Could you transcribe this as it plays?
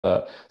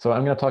So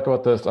I'm going to talk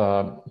about this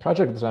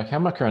project with Zach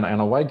Hamaker and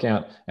Anna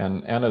Wygant,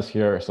 and Anna's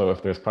here. So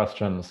if there's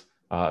questions,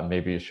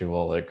 maybe she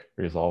will like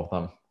resolve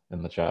them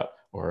in the chat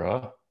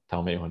or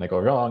tell me when they go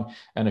wrong.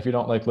 And if you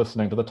don't like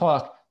listening to the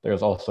talk,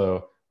 there's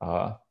also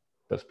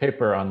this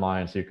paper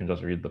online, so you can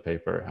just read the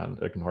paper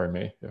and ignore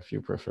me if you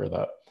prefer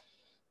that.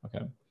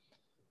 Okay.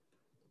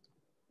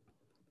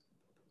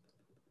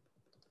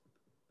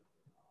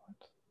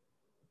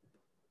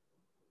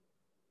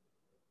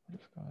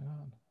 What's going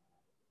on?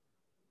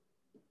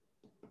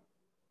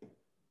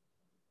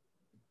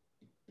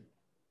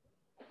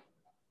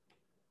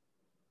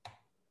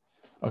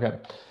 Okay.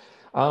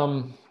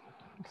 Some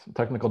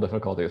technical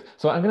difficulties.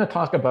 So I'm going to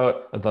talk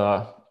about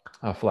the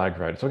flag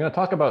variety. So we're going to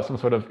talk about some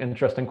sort of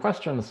interesting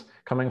questions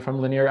coming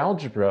from linear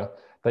algebra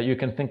that you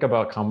can think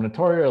about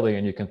combinatorially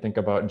and you can think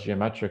about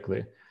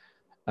geometrically.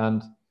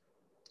 And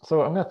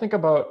so I'm going to think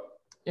about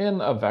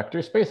in a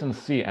vector space in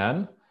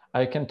Cn,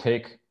 I can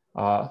take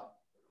a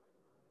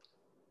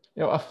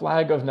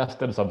flag of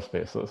nested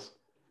subspaces.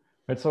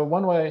 Right? So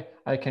one way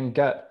I can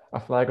get a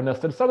flag of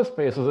nested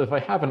subspaces if I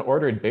have an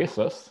ordered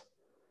basis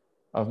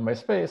of my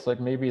space,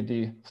 like maybe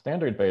the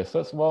standard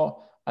basis,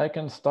 well, I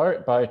can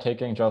start by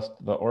taking just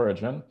the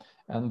origin,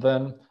 and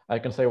then I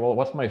can say, well,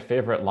 what's my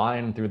favorite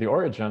line through the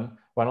origin?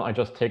 Why don't I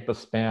just take the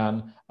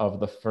span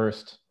of the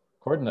first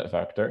coordinate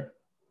vector?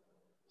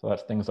 So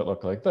that's things that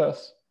look like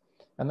this.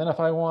 And then if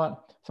I want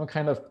some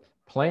kind of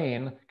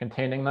plane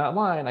containing that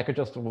line, I could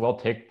just, well,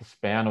 take the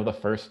span of the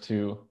first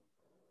two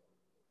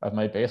of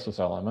my basis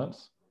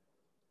elements.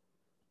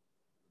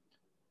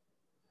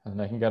 And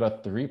I can get a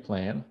 3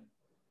 plane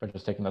by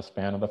just taking the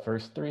span of the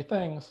first 3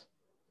 things.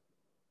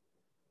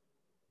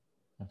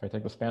 If I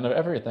take the span of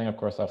everything, of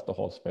course, that's the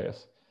whole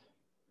space.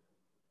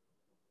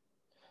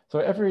 So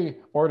every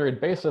ordered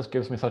basis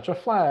gives me such a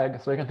flag,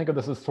 so I can think of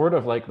this as sort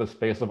of like the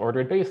space of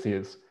ordered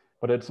bases,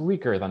 but it's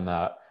weaker than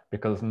that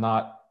because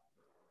not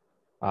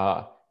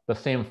the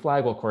same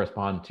flag will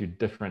correspond to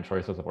different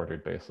choices of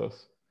ordered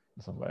basis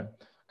in some way.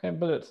 Okay,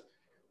 but it's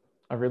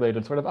a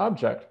related sort of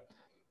object.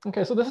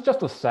 Okay, so this is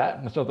just a set.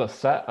 It's just a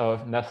set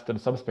of nested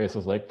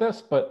subspaces like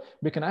this, but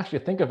we can actually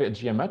think of it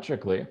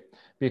geometrically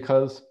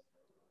because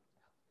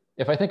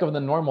if I think of the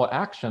normal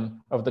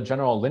action of the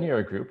general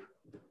linear group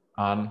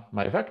on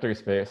my vector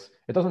space,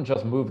 it doesn't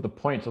just move the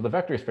points of the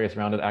vector space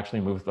around, it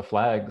actually moves the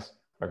flags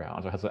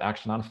around. So it has an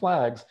action on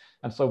flags.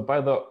 And so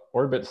by the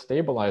orbit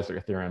stabilizer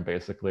theorem,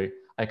 basically,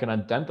 I can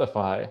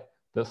identify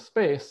this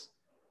space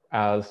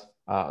as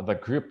the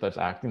group that's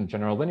acting, the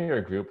general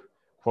linear group,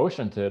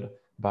 quotiented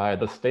by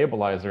the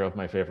stabilizer of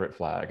my favorite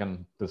flag.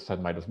 And this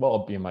might as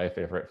well be my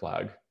favorite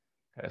flag.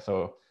 Okay,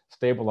 so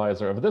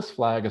stabilizer of this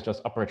flag is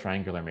just upper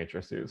triangular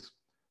matrices.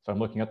 So I'm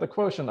looking at the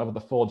quotient of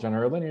the full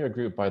general linear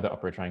group by the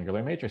upper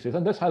triangular matrices.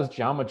 And this has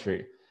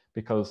geometry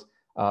because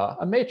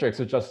a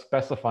matrix is just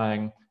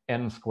specifying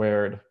n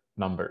squared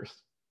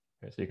numbers.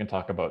 Okay, so you can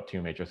talk about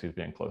 2 matrices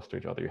being close to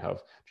each other. You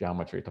have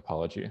geometry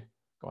topology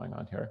going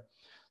on here.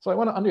 So I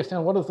want to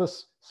understand, what does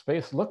this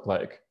space look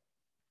like?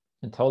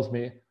 It tells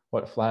me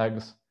what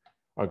flags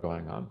are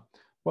going on.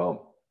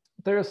 Well,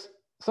 there's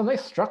some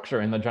nice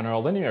structure in the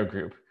general linear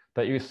group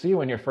that you see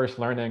when you're first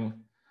learning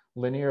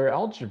linear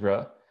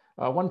algebra.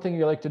 One thing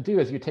you like to do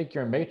is you take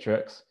your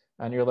matrix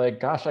and you're like,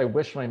 gosh, I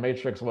wish my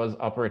matrix was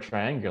upper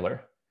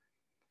triangular.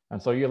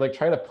 And so you like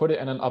try to put it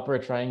in an upper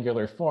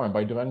triangular form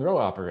by doing row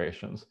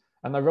operations.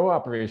 And the row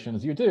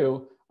operations you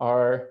do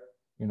are,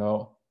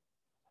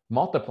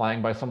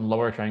 multiplying by some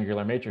lower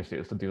triangular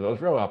matrices to do those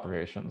row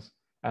operations.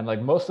 And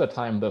like most of the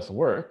time this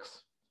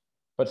works,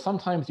 but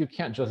sometimes you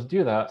can't just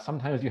do that.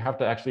 Sometimes you have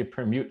to actually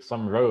permute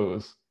some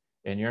rows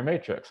in your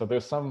matrix. So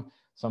there's some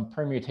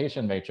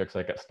permutation matrix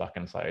that gets stuck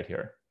inside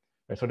here.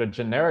 Right? Sort of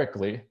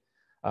generically,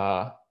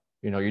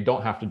 you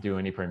don't have to do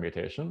any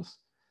permutations.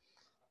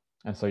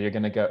 And so you're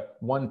going to get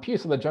one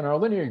piece of the general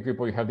linear group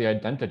where you have the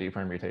identity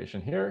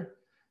permutation here.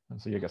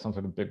 And so you get some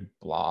sort of big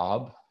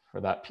blob for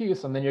that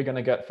piece. And then you're going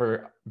to get,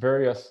 for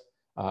various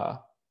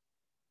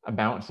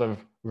amounts of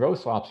row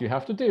swaps you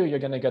have to do, you're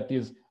going to get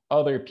these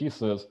other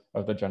pieces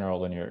of the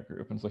general linear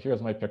group. And so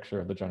here's my picture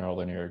of the general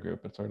linear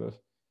group. It's sort of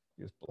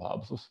these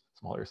blobs of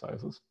smaller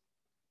sizes.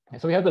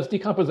 And so we have this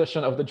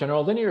decomposition of the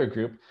general linear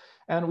group.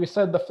 And we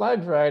said the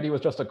flag variety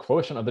was just a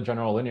quotient of the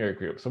general linear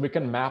group. So we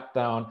can map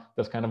down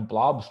this kind of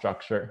blob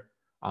structure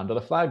onto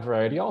the flag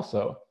variety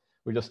also.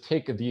 We just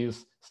take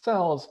these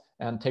cells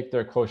and take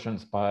their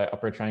quotients by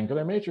upper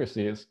triangular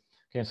matrices.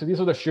 Okay, so these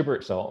are the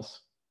Schubert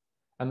cells.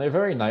 And they're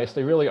very nice.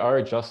 They really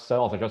are just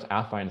cells. They're just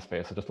affine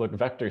space. They just look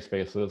vector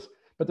spaces,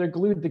 but they're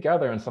glued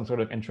together in some sort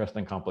of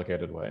interesting,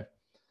 complicated way.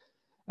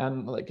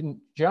 And like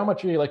in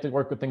geometry, you like to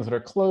work with things that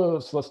are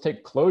closed. So let's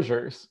take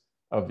closures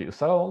of these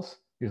cells.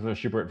 These are the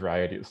Schubert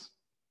varieties.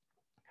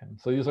 Okay,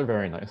 so these are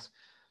very nice.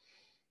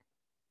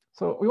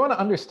 So we want to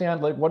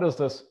understand, like, what does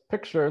this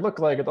picture look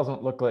like? It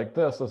doesn't look like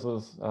this. This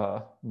is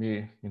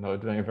me,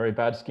 doing a very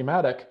bad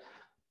schematic.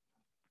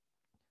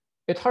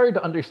 It's hard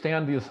to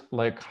understand these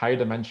like high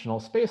dimensional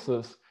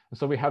spaces. And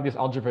so we have these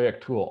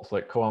algebraic tools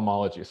like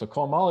cohomology. So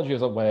cohomology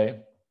is a way,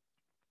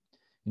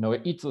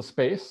 it eats a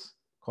space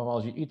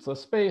Cohomology eats a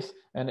space,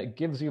 and it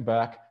gives you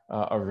back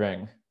a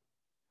ring.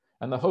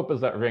 And the hope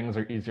is that rings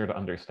are easier to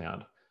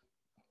understand.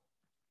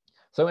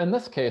 So in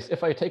this case,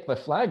 if I take the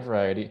flag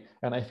variety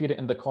and I feed it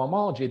into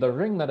cohomology, the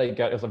ring that I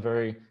get is a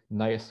very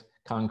nice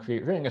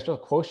concrete ring. It's just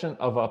a quotient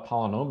of a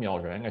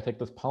polynomial ring. I take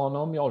this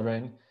polynomial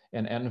ring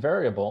in n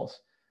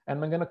variables,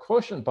 and I'm going to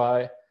quotient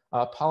by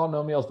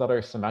polynomials that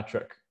are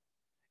symmetric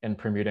in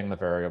permuting the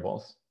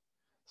variables.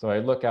 So I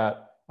look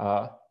at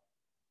a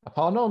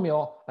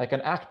polynomial, I can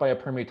act by a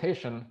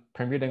permutation,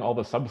 permuting all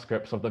the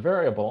subscripts of the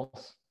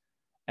variables,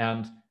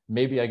 and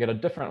maybe I get a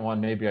different one,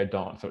 maybe I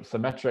don't. So it's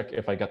symmetric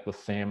if I get the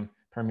same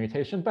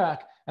permutation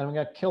back, and I'm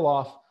going to kill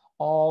off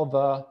all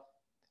the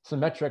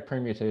symmetric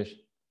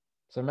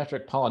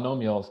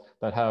polynomials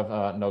that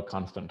have no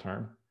constant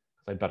term,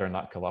 because I better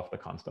not kill off the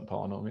constant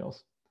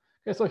polynomials.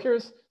 Okay, so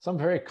here's some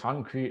very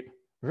concrete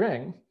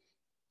ring.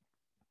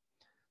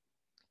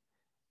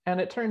 And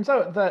it turns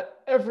out that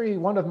every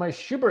one of my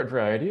Schubert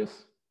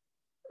varieties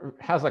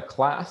has a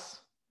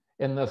class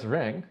in this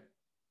ring.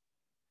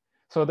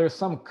 So there's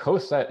some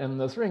coset in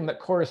this ring that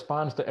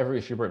corresponds to every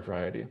Schubert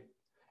variety.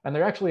 And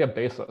they're actually a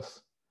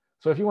basis.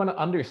 So if you want to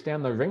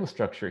understand the ring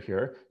structure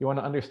here, you want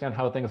to understand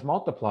how things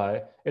multiply,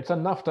 it's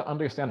enough to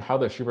understand how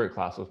the Schubert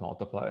classes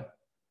multiply.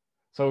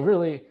 So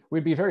really,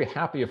 we'd be very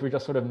happy if we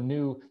just sort of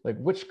knew like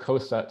which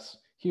cosets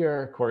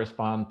here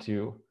correspond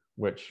to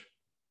which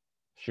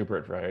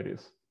Schubert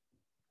varieties.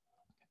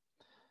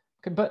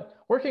 Okay, but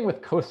working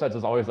with cosets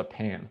is always a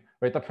pain,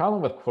 right? The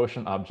problem with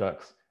quotient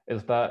objects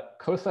is that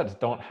cosets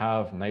don't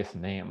have nice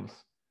names.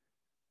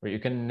 Right? You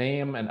can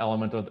name an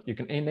element of, you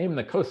can name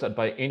the coset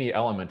by any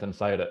element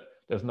inside it.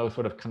 There's no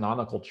sort of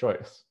canonical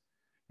choice.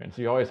 And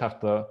so you always have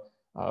to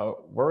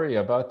worry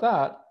about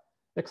that,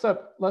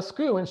 except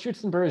Lascoux and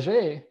Schutz and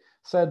Berger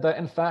said that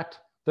in fact,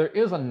 there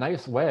is a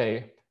nice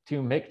way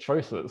to make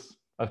choices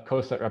of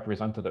coset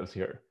representatives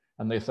here.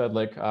 And they said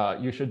like,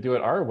 you should do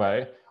it our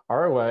way.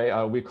 Our way,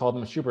 we call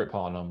them Schubert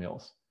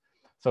polynomials.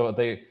 So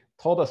they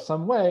told us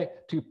some way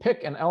to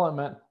pick an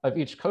element of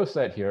each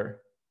coset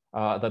here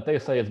that they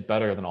say is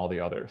better than all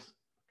the others.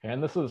 Okay,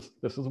 and this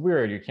is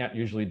weird. You can't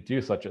usually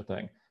do such a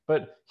thing.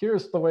 But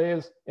here's the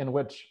ways in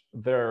which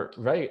they're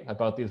right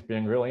about these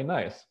being really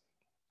nice.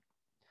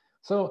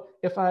 So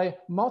if I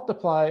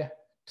multiply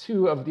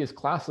two of these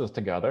classes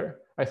together,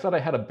 I said I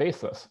had a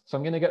basis. So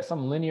I'm going to get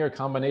some linear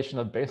combination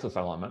of basis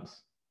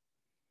elements.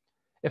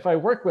 If I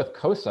work with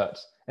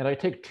cosets and I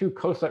take two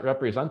coset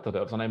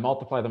representatives and I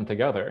multiply them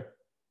together,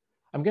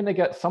 I'm going to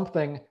get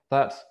something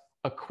that's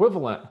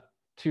equivalent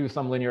to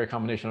some linear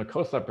combination of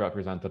coset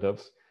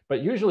representatives,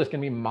 but usually it's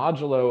going to be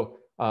modulo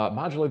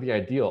the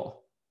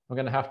ideal. I'm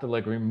going to have to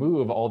like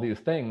remove all these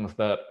things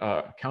that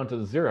count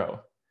as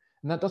 0.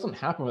 And that doesn't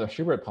happen with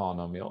Schubert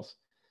polynomials.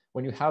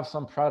 When you have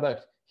some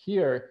product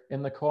here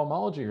in the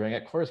cohomology ring,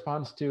 it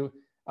corresponds to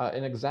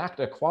an exact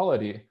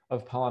equality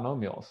of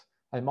polynomials.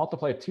 I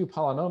multiply two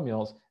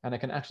polynomials and I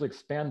can actually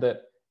expand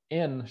it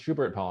in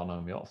Schubert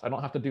polynomials. I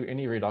don't have to do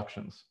any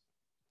reductions.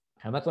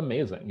 And that's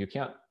amazing. You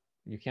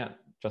can't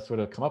just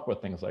sort of come up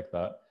with things like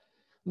that.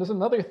 And there's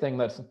another thing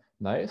that's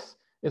nice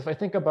is if I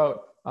think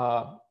about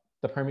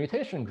the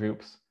permutation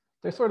groups,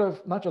 they're sort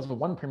of not just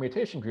one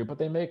permutation group, but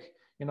they make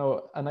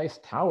a nice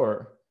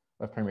tower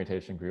of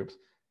permutation groups.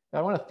 And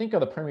I want to think of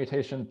the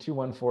permutation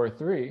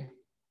 2143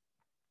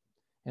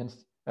 and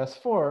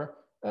S4.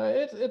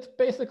 It's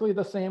basically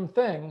the same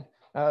thing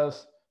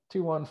as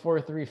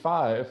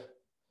 21435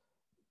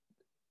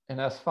 in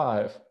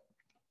S5.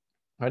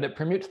 Right? It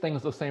permutes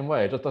things the same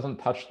way. It just doesn't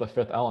touch the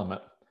fifth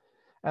element.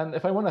 And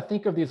if I want to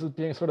think of these as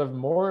being sort of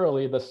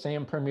morally the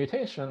same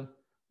permutation,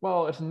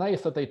 well, it's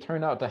nice that they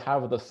turn out to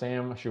have the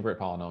same Schubert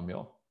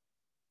polynomial.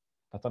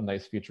 That's a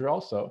nice feature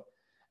also.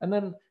 And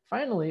then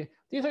finally,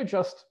 these are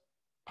just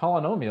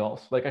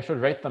polynomials. Like I should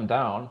write them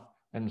down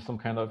and some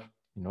kind of,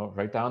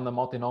 write down the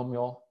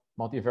multivariable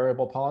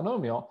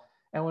polynomial.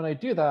 And when I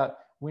do that,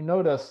 we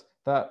notice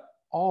that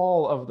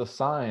all of the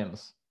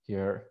signs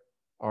here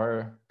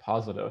are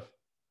positive.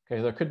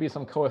 Okay, there could be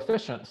some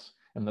coefficients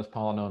in this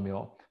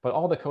polynomial, but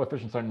all the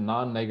coefficients are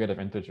non-negative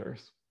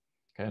integers.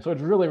 Okay, so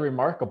it's really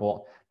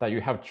remarkable that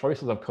you have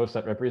choices of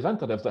coset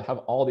representatives that have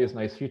all these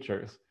nice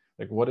features.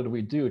 Like, what did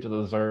we do to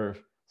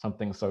deserve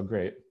something so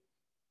great?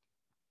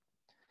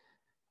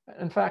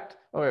 In fact,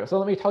 okay, so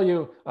let me tell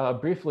you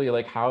briefly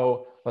like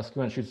how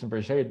Lascoux and Schutz and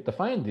Berger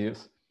defined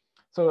these.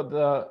 So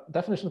the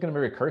definition is going to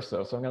be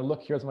recursive. So I'm going to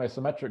look, here's my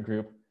symmetric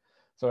group.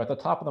 So at the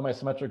top of my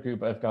symmetric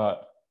group, I've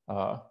got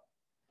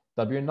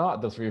W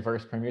naught, this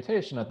reverse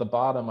permutation. At the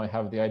bottom, I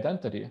have the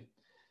identity.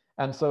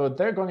 And so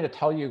they're going to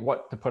tell you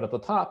what to put at the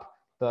top.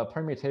 The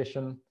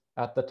permutation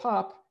at the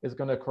top is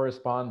going to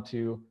correspond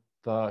to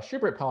the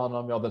Schubert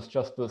polynomial that's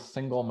just the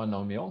single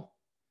monomial.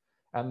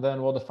 And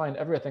then we'll define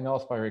everything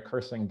else by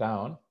recursing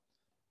down.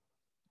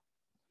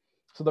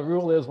 So the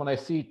rule is when I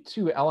see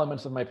two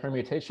elements of my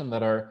permutation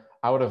that are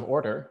out of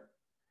order,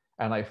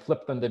 and I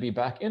flip them to be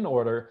back in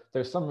order,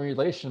 there's some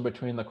relation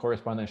between the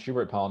corresponding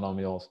Schubert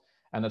polynomials.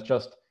 And it's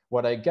just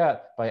what I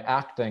get by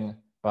acting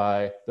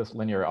by this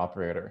linear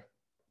operator.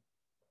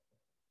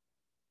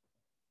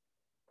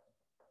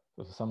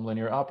 This is some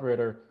linear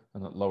operator,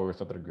 and it lowers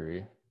the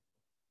degree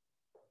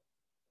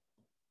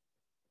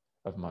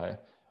of my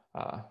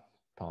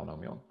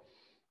polynomial.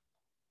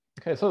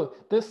 Okay, so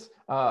this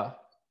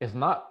is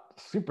not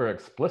super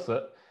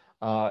explicit.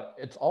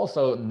 It's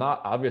also not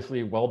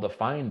obviously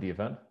well-defined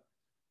even.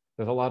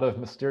 There's a lot of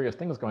mysterious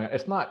things going on.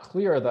 It's not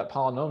clear that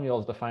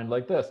polynomials defined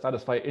like this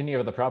satisfy any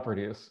of the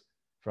properties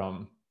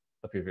from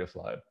the previous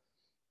slide.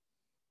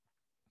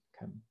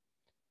 Okay.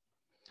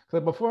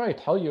 So before I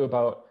tell you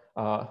about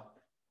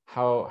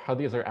how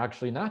these are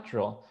actually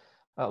natural,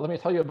 let me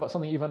tell you about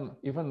something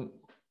even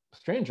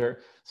stranger.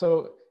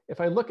 So if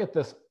I look at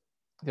this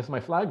is my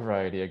flag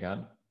variety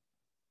again.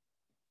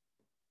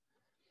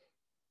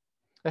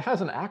 It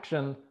has an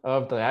action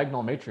of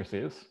diagonal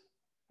matrices,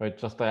 right?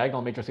 Just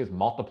diagonal matrices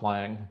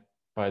multiplying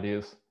by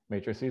these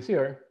matrices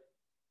here.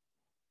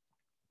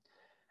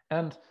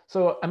 And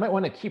so I might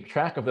want to keep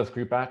track of this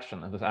group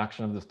action, of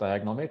this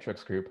diagonal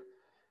matrix group.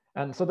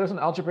 And so there's an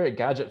algebraic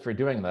gadget for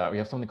doing that. We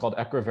have something called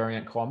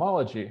equivariant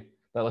cohomology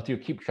that lets you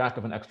keep track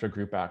of an extra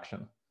group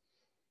action.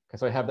 Okay,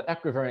 so I have the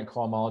equivariant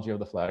cohomology of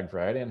the flag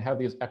variety and have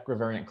these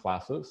equivariant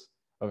classes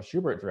of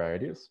Schubert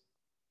varieties.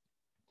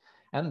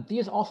 And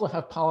these also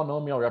have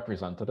polynomial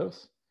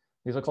representatives.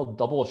 These are called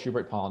double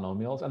Schubert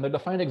polynomials, and they're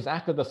defined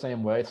exactly the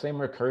same way, same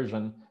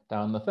recursion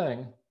down the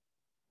thing.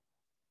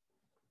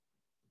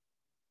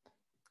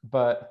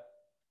 But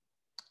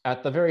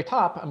at the very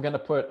top, I'm going to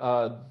put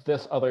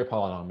this other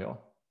polynomial.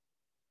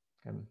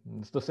 And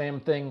it's the same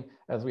thing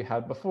as we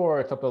had before,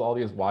 except with all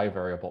these y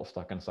variables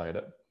stuck inside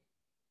it.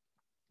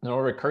 And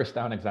it'll recurse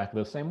down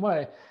exactly the same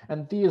way.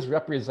 And these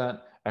represent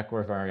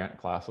equivariant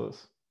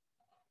classes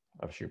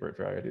of Schubert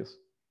varieties.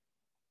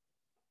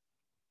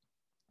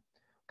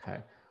 Okay,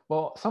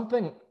 well,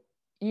 something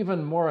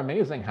even more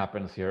amazing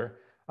happens here.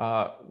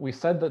 We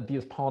said that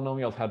these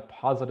polynomials had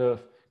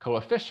positive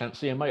coefficients,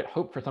 so you might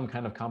hope for some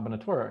kind of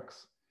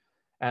combinatorics.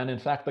 And in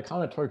fact, the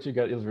combinatorics you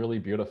get is really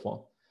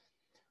beautiful.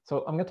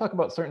 So I'm going to talk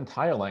about certain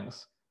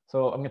tilings.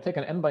 So I'm going to take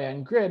an n by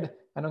n grid,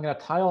 and I'm going to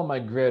tile my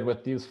grid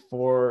with these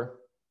 4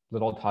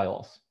 little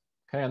tiles.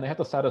 Okay, and they have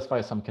to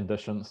satisfy some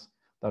conditions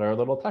that are a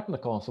little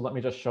technical. So let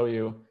me just show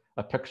you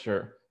a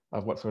picture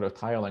of what sort of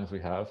tilings we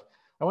have.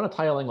 I want a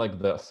tiling like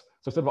this.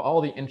 So sort of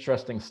all the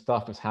interesting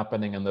stuff is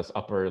happening in this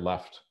upper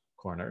left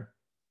corner.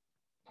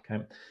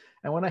 Okay,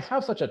 and when I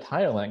have such a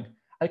tiling,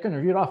 I can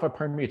read off a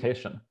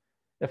permutation.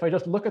 If I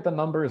just look at the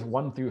numbers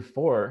 1 through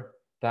 4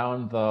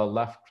 down the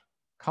left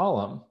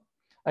column,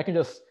 I can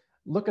just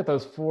look at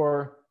those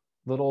 4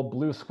 little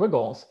blue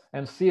squiggles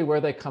and see where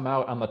they come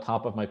out on the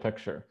top of my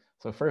picture.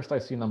 So first I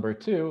see number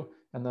 2,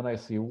 and then I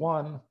see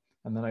 1,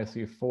 and then I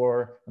see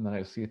 4, and then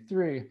I see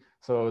 3.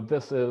 So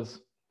this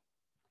is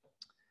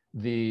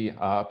the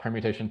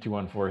permutation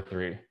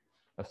 2143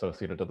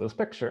 associated to this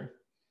picture.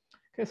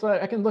 Okay, so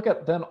I can look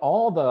at then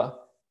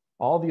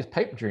all these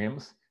pipe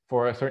dreams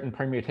for a certain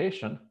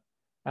permutation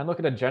and look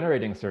at a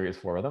generating series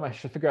for them. I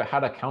should figure out how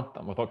to count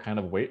them, with what kind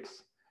of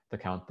weights to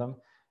count them.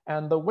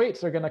 And the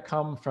weights are going to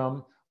come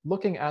from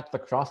looking at the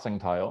crossing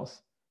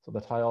tiles. So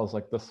the tiles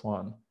like this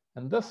one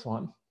and this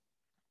one.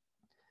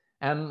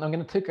 And I'm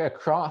going to take a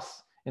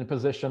cross in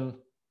position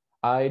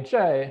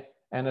ij,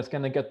 and it's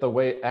going to get the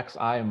weight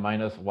xi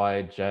minus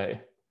yj.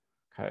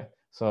 Okay,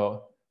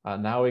 so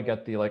now we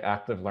get the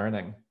active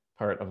learning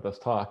part of this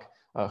talk.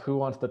 Who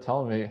wants to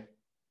tell me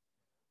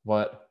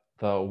what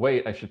the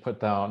weight I should put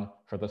down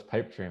for this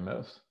pipe dream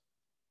is?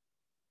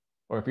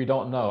 Or if you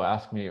don't know,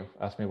 ask me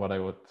what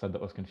I said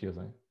that was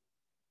confusing.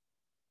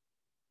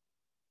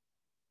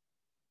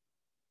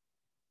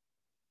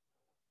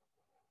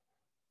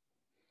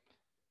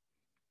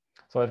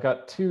 So I've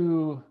got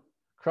 2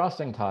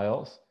 crossing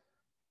tiles.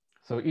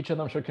 So each of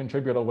them should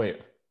contribute a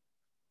weight.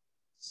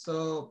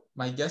 So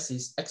my guess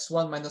is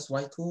x1 minus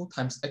y2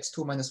 times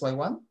x2 minus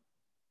y1?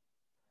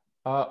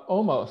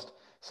 Almost.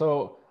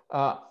 So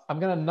I'm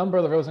going to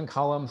number the rows and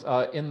columns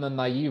in the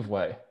naive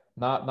way,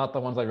 not the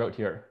ones I wrote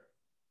here.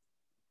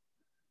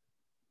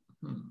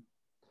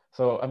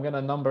 So I'm going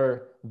to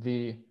number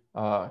the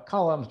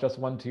columns just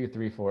 1, 2,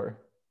 3, 4,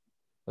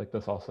 like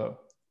this also.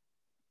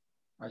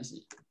 I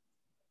see.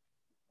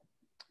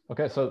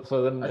 Okay, so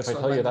then if I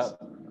tell you that,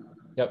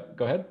 yep,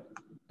 go ahead.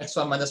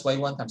 x1 minus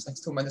y1 times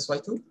x2 minus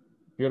y2.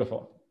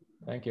 Beautiful,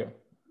 thank you.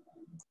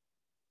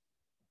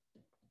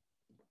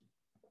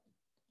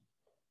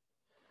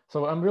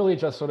 So I'm really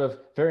just sort of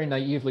very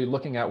naively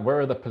looking at where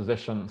are the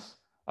positions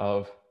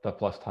of the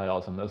plus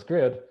tiles in this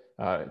grid.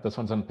 This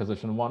one's in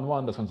position 1,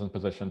 1, this one's in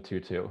position 2,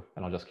 2,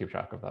 and I'll just keep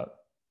track of that.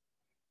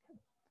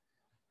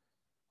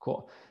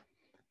 Cool.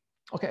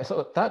 Okay,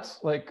 so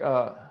that's like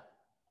a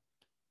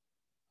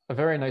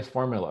very nice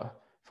formula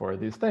for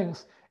these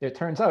things. It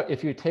turns out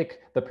if you take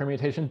the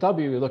permutation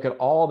W, you look at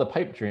all the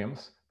pipe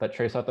dreams that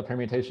trace out the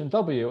permutation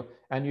W,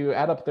 and you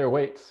add up their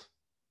weights,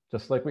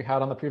 just like we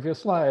had on the previous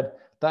slide,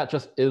 that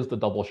just is the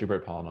double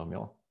Schubert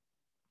polynomial.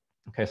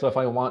 Okay, so if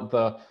I want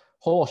the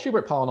whole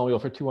Schubert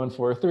polynomial for 2, 1,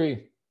 4,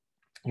 3,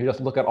 you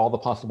just look at all the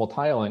possible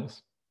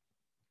tilings.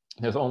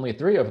 There's only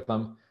 3 of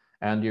them,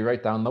 and you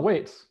write down the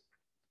weights.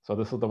 So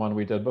this is the one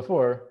we did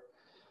before.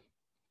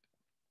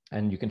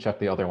 And you can check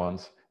the other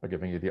ones by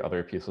giving you the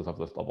other pieces of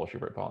this double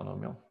Schubert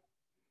polynomial.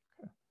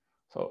 Okay.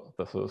 So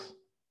this is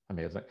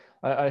amazing.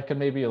 I could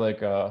maybe like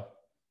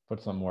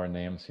put some more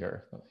names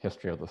here. The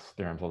history of this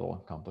theorem is a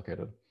little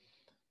complicated.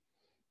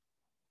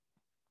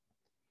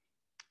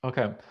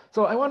 Okay,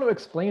 so I want to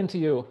explain to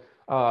you,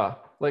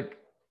 like,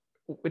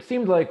 it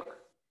seemed like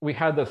we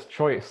had this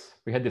choice.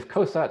 We had these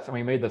cosets, and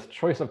we made this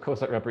choice of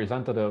coset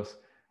representatives,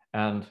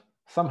 and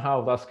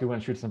somehow Lascoux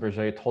and Knutson and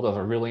Miller told us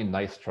really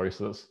nice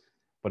choices,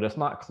 but it's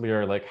not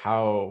clear like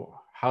how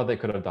they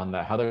could have done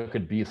that, how there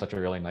could be such a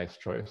really nice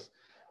choice.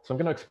 So I'm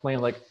going to explain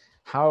like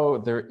how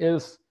there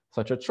is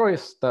such a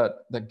choice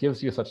that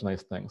gives you such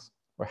nice things,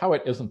 or how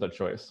it isn't a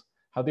choice,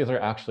 how these are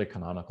actually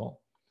canonical.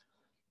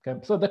 Okay,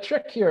 so the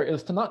trick here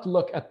is to not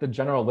look at the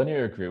general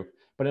linear group,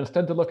 but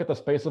instead to look at the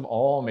space of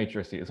all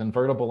matrices,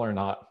 invertible or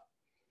not.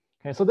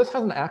 Okay, so this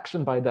has an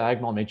action by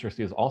diagonal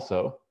matrices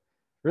also.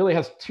 Really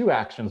has two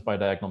actions by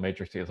diagonal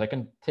matrices. I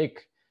can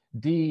take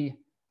D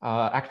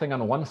acting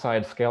on one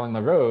side, scaling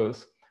the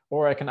rows,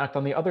 or I can act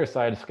on the other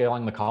side,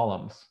 scaling the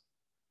columns.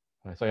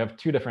 Okay, so I have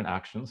two different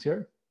actions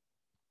here.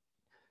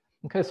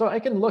 Okay, so I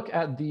can look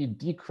at the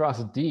D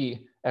cross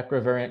D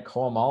equivariant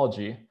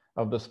cohomology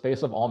of the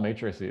space of all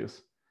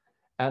matrices.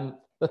 And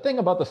the thing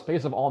about the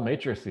space of all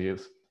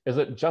matrices is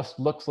it just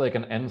looks like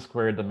an n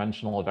squared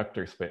dimensional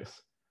vector space.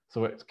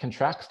 So it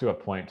contracts to a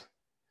point.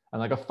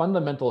 And like a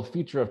fundamental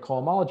feature of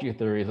cohomology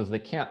theories is they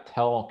can't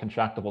tell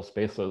contractible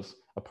spaces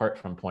apart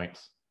from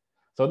points.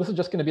 So this is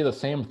just going to be the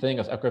same thing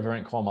as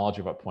equivariant cohomology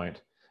of a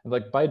point. And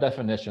like by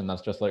definition,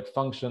 that's just like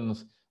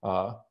functions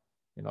on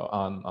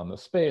the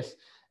space.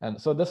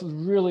 And so this is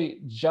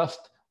really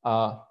just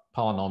a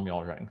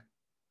polynomial ring.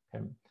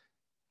 Okay.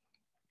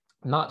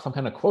 Not some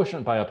kind of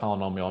quotient by a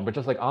polynomial, but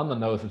just like on the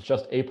nose, it's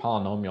just a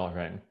polynomial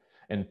ring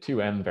in two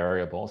n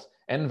variables.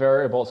 N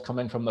variables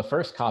coming from the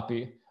first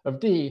copy of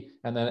D,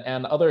 and then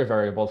n other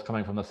variables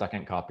coming from the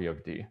second copy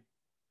of D.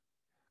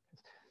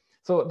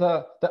 So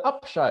the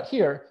upshot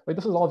here, like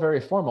this is all very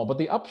formal, but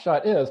the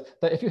upshot is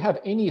that if you have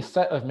any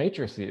set of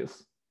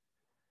matrices,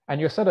 and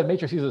your set of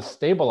matrices is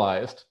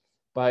stabilized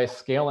by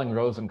scaling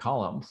rows and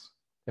columns,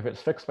 if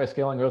it's fixed by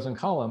scaling rows and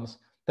columns,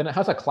 then it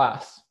has a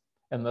class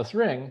in this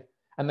ring,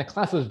 and the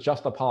class is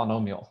just a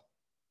polynomial.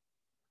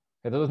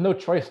 Okay, there's no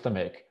choice to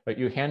make, but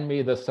you hand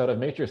me this set of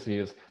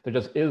matrices, there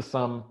just is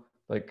some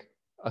like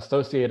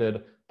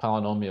associated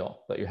polynomial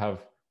that you have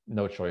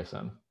no choice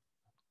in.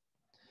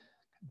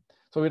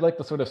 So we'd like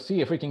to sort of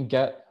see if we can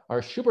get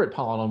our Schubert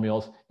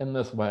polynomials in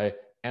this way,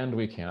 and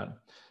we can.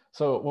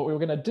 So what we were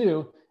going to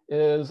do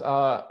is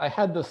I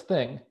had this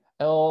thing,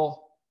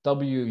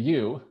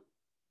 LWU,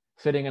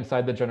 sitting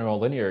inside the general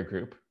linear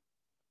group.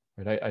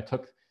 Right? I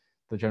took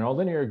the general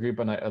linear group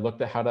and I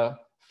looked at how to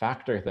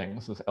factor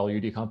things, this LU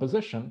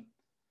decomposition.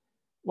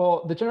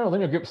 Well, the general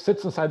linear group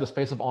sits inside the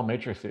space of all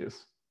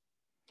matrices.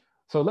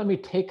 So let me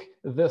take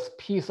this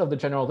piece of the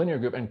general linear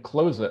group and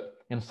close it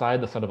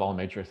inside the set of all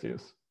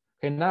matrices.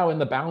 Okay, now in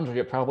the boundary,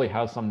 it probably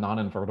has some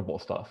non-invertible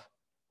stuff,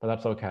 but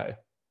that's okay.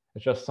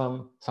 It's just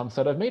some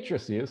set of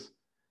matrices,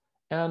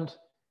 and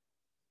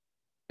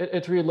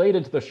it's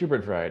related to the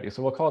Schubert variety.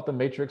 So we'll call it the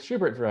matrix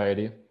Schubert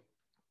variety.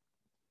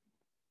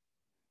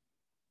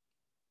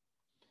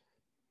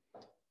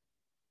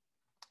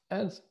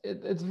 And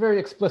it's very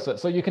explicit.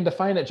 So you can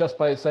define it just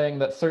by saying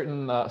that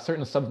certain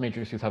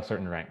submatrices have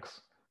certain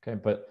ranks. Okay,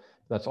 but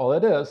that's all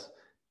it is.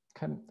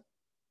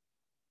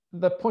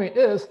 The point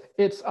is,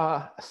 it's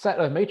a set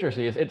of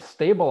matrices. It's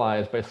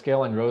stabilized by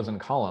scaling rows and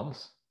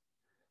columns.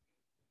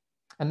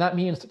 And that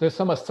means there's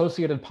some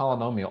associated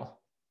polynomial.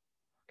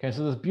 Okay,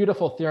 so this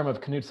beautiful theorem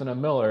of Knutson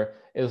and Miller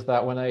is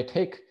that when I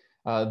take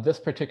this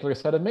particular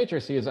set of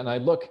matrices and I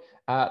look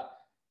at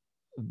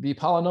the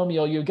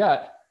polynomial you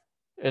get,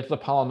 it's the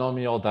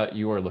polynomial that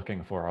you were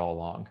looking for all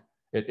along.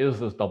 It is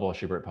this double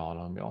Schubert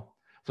polynomial.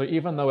 So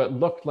even though it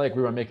looked like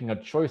we were making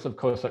a choice of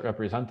coset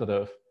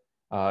representative,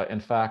 in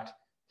fact,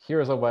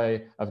 here's a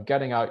way of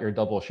getting out your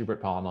double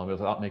Schubert polynomials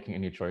without making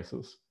any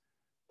choices.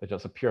 They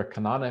just appear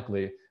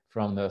canonically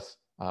from this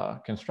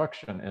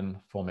construction in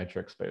full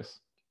matrix space.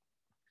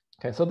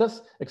 Okay, so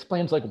this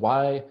explains like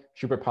why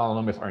Schubert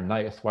polynomials are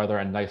nice, why they're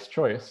a nice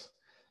choice,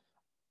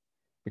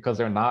 because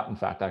they're not, in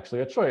fact,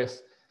 actually a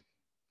choice.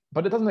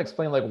 But it doesn't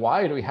explain like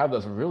why do we have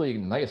this really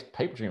nice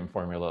pipe dream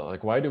formula?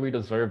 Like why do we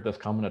deserve this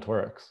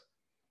combinatorics?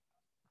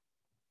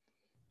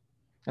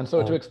 And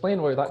so to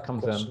explain where that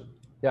comes in,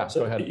 yeah,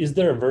 so go ahead. Is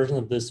there a version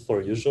of this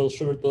for usual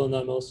Schubert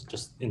polynomials,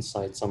 just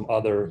inside some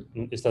other,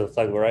 instead of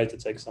flag variety,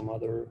 take some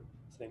other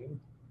thing?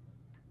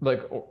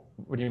 Like,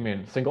 what do you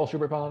mean, single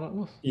Schubert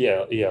polynomials?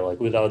 Yeah, like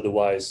without the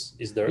y's,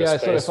 is there a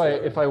space? So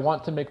if I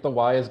want to make the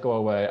y's go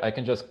away, I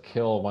can just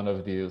kill one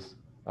of these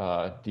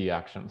D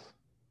actions.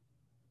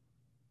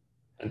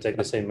 And take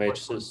the same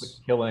matrices.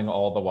 Killing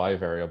all the y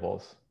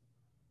variables.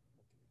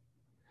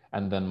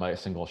 And then my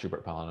single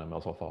Schubert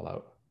polynomials will fall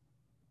out.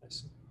 I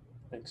see.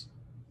 Thanks.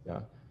 Yeah.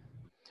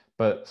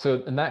 But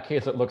so in that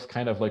case, it looks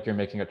kind of like you're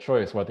making a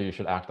choice whether you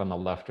should act on the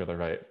left or the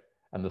right.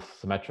 And the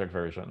symmetric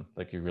version,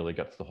 like you really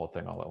gets the whole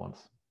thing all at once.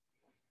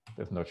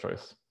 There's no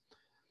choice.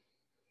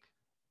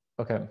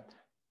 Okay.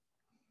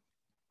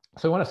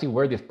 So I want to see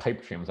where these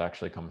pipe dreams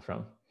actually come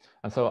from.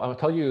 And so I'll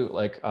tell you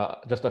like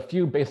just a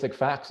few basic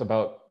facts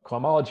about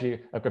cohomology,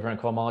 equivariant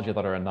cohomology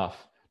that are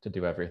enough to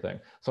do everything.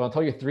 So I'll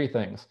tell you 3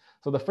 things.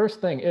 So the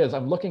first thing is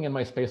I'm looking in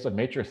my space of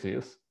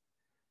matrices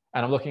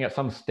and I'm looking at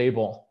some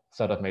stable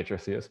set of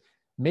matrices.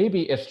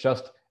 Maybe it's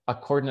just a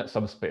coordinate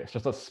subspace,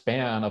 just a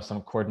span of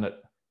some coordinate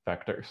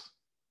vectors.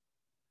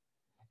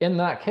 In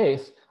that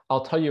case,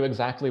 I'll tell you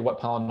exactly what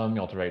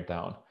polynomial to write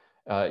down.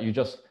 You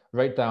just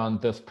write down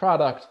this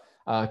product,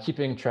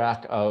 keeping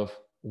track of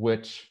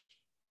which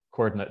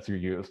coordinates you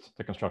used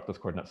to construct this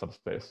coordinate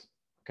subspace.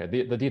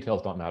 Okay, the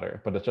details don't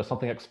matter, but it's just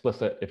something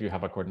explicit if you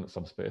have a coordinate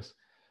subspace.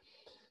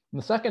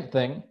 And the second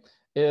thing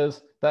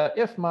is that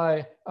if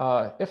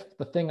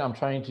the thing I'm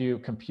trying to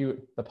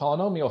compute the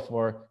polynomial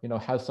for,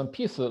 has some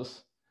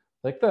pieces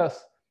like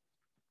this,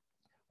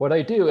 what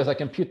I do is I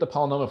compute the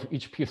polynomial for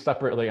each piece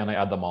separately and I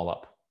add them all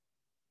up.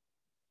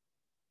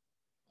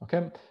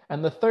 Okay,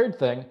 and the third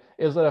thing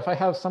is that if I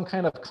have some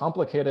kind of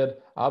complicated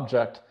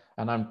object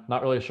and I'm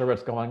not really sure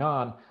what's going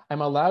on,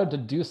 I'm allowed to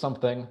do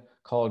something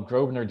called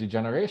Gröbner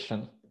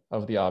degeneration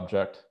of the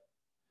object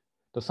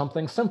to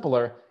something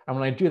simpler. And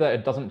when I do that,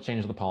 it doesn't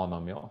change the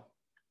polynomial.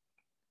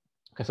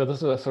 Okay, so this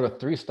is a sort of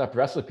 3-step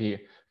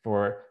recipe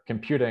for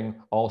computing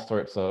all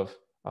sorts of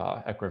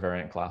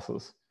equivariant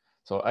classes.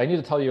 So I need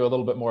to tell you a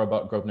little bit more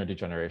about Gröbner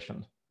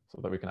degeneration so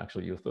that we can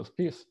actually use this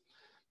piece.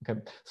 Okay,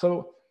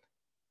 so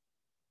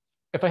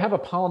if I have a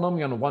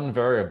polynomial in one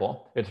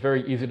variable, it's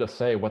very easy to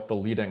say what the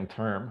leading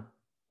term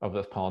of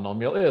this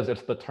polynomial is.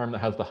 It's the term that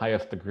has the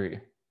highest degree.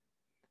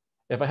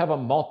 If I have a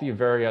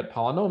multivariate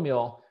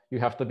polynomial, you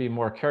have to be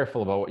more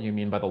careful about what you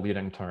mean by the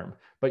leading term.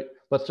 But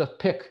let's just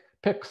pick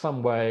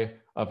some way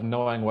of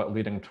knowing what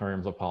leading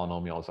terms of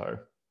polynomials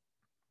are.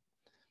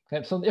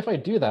 Okay, so if I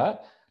do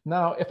that,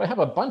 now if I have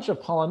a bunch of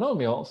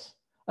polynomials,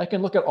 I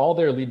can look at all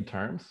their lead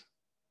terms.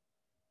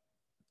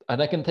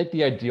 And I can take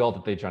the ideal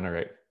that they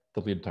generate, the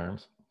lead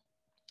terms.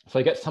 So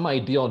I get some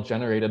ideal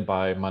generated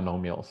by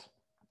monomials.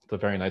 It's a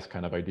very nice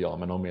kind of ideal, a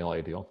monomial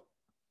ideal.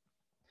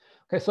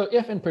 Okay, so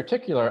if in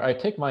particular I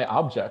take my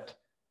object,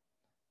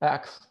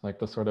 x, like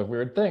this sort of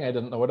weird thing, I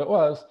didn't know what it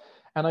was,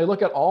 and I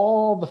look at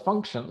all the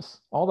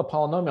functions, all the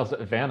polynomials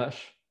that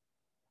vanish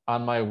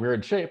on my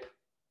weird shape,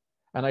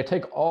 and I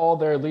take all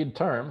their lead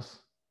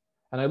terms,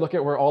 and I look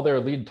at where all their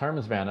lead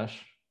terms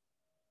vanish,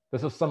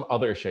 this is some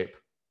other shape.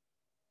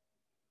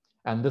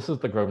 And this is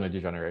the Gröbner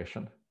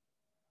degeneration.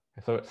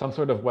 So it's some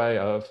sort of way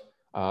of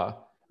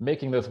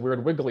making this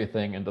weird wiggly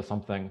thing into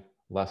something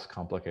less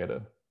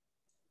complicated.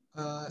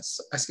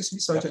 Excuse me,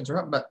 sorry to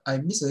interrupt, but I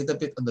missed a little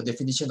bit on the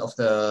definition of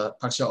the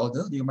partial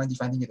order. Do you mind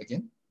defining it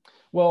again?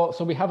 Well,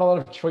 so we have a lot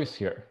of choice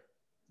here.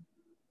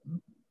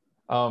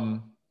 What's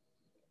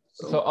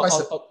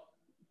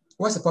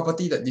the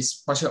property that this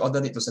partial order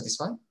need to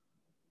satisfy?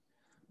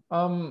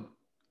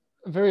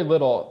 Very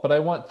little, but I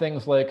want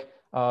things like,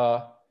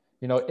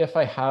 if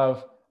I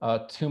have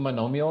 2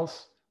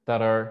 monomials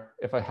that are,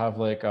 if I have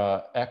like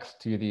x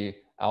to the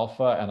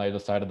alpha and I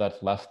decided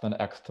that's less than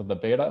x to the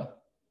beta,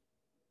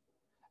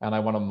 and I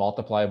want to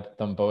multiply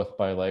them both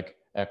by like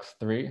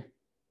x3,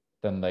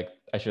 then like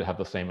I should have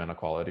the same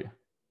inequality.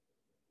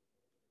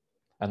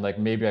 And like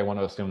maybe I want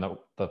to assume that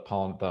the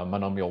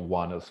monomial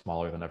 1 is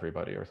smaller than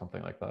everybody or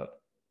something like that.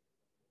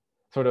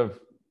 Sort of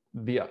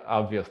the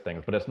obvious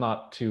things, but it's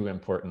not too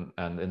important.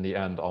 And in the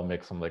end, I'll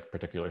make some like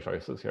particular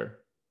choices here.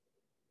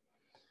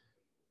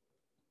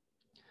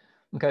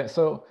 Okay,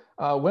 so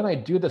when I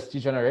do this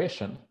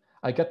degeneration,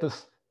 I get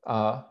this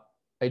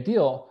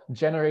ideal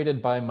generated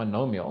by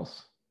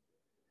monomials.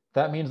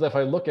 That means that if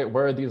I look at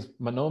where these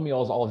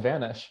monomials all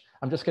vanish,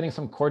 I'm just getting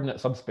some coordinate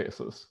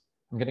subspaces.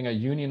 I'm getting a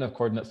union of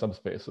coordinate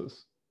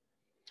subspaces.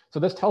 So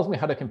this tells me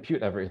how to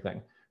compute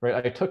everything,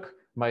 right? I took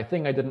my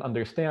thing I didn't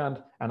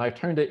understand and I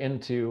turned it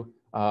into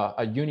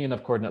a union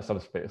of coordinate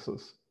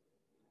subspaces.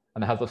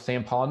 And it has the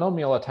same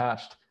polynomial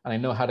attached, and I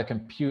know how to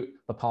compute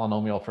the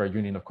polynomial for a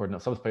union of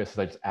coordinate subspaces.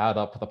 I just add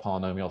up the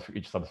polynomials for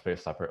each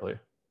subspace separately.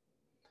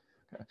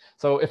 Okay.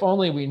 So if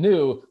only we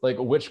knew like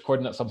which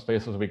coordinate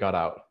subspaces we got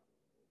out.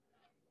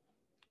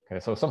 Okay,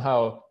 so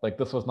somehow like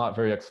this was not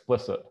very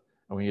explicit,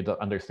 and we need to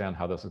understand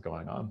how this is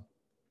going on.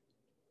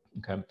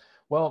 Okay,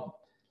 well,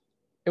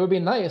 it would be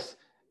nice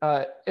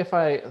if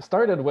I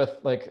started with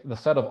like the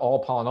set of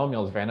all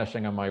polynomials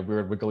vanishing on my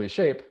weird wiggly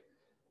shape.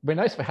 It'd be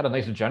nice if I had a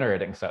nice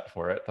generating set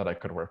for it that I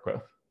could work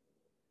with.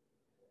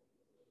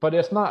 But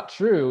it's not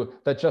true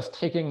that just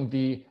taking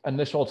the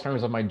initial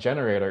terms of my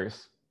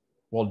generators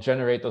will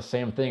generate the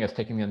same thing as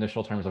taking the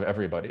initial terms of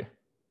everybody.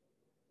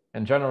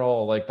 In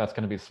general, like that's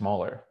going to be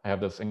smaller. I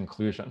have this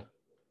inclusion.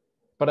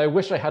 But I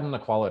wish I had an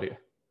equality.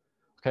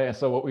 Okay, and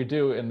so what we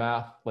do in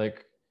math,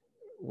 like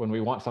when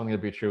we want something to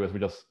be true, is we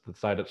just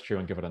decide it's true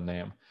and give it a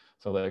name.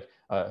 So like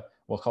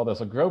we'll call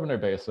this a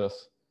Gröbner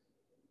basis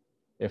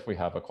if we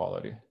have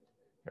equality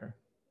here.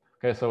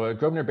 Okay, so a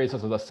Gröbner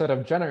basis is a set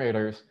of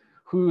generators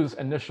whose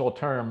initial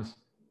terms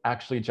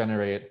actually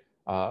generate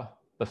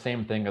the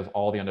same thing as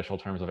all the initial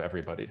terms of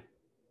everybody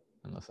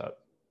in the set.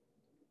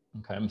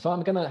 Okay, so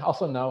I'm gonna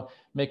also now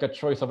make a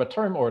choice of a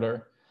term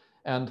order.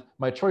 And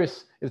my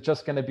choice is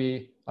just gonna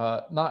be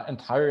not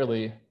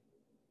entirely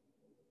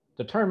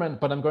determined,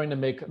 but I'm going to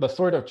make the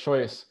sort of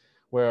choice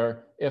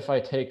where if I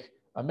take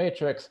a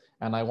matrix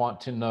and I want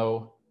to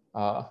know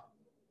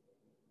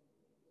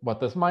what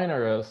this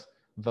minor is,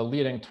 the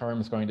leading term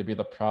is going to be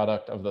the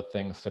product of the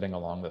things sitting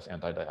along this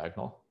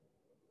antidiagonal.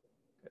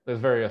 There's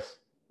various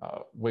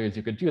ways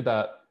you could do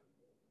that,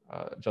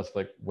 just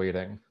like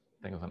weighting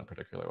things in a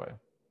particular way.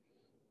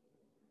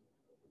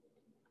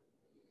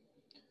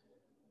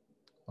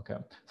 Okay,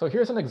 so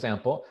here's an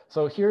example.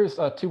 So here's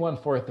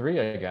 2143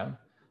 again.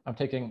 I'm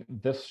taking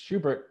this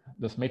Schubert,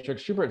 this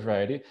matrix Schubert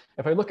variety.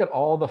 If I look at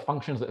all the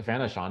functions that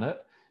vanish on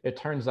it, it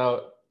turns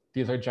out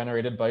these are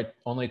generated by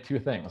only two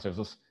things. There's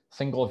this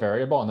single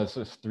variable and this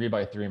is 3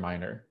 by 3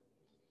 minor.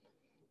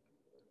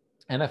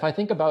 And if I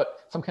think about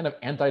some kind of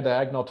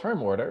antidiagonal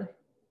term order,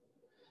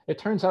 it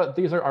turns out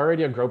these are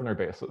already a Gröbner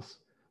basis.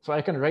 So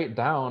I can write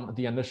down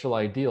the initial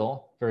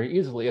ideal very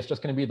easily. It's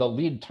just going to be the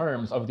lead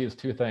terms of these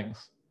two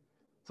things.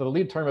 So the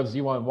lead term of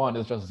Z11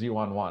 is just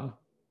Z11.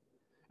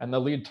 And the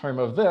lead term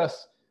of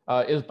this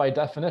is by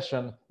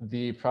definition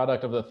the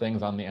product of the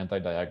things on the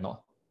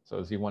antidiagonal.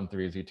 So Z13,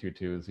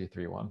 Z22,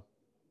 Z31.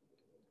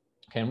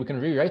 Okay, and we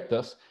can rewrite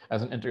this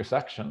as an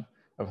intersection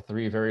of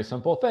three very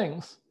simple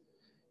things.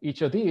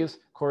 Each of these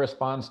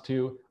corresponds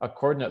to a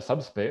coordinate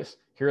subspace.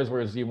 Here's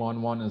where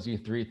Z11 and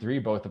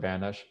Z33 both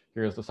vanish.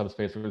 Here's the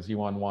subspace where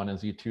Z11 and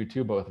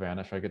Z22 both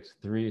vanish. I get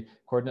three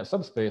coordinate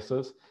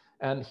subspaces.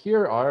 And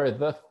here are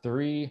the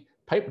three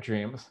pipe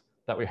dreams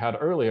that we had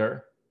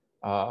earlier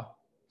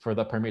for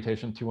the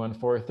permutation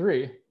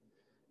 2143.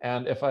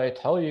 And if I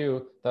tell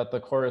you that the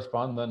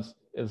correspondence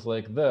is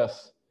like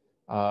this,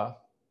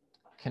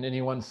 can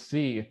anyone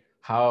see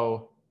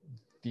how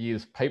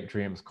these pipe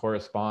dreams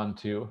correspond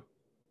to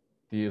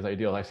these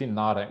ideals? I see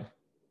nodding,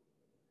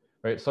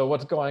 right? So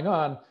what's going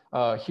on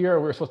here,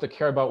 we're supposed to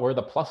care about where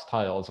the plus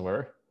tiles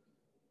were.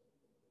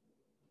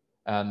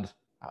 And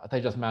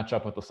they just match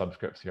up with the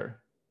subscripts here.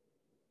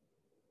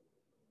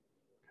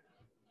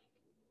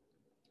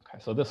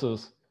 Okay, so this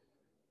is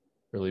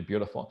really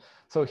beautiful.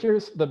 So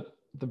here's the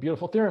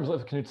beautiful theorems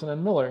of Knutson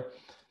and Miller.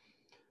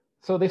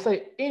 So they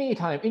say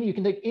anytime, you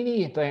can take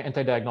any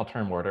antidiagonal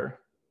term order,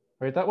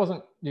 right? That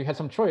wasn't, you had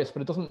some choice,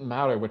 but it doesn't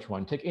matter which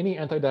one. Take any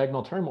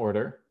antidiagonal term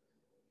order,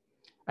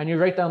 and you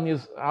write down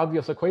these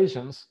obvious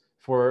equations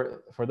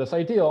for this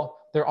ideal.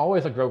 They're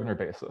always a Gröbner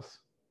basis.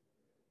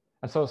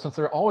 And so since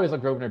they're always a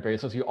Gröbner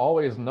basis, you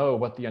always know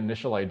what the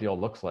initial ideal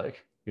looks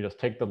like. You just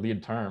take the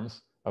lead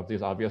terms of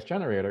these obvious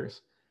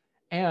generators.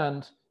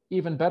 And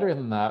even better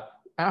than that,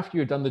 after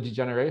you've done the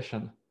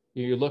degeneration,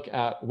 you look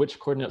at which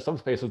coordinate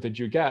subspaces did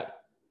you get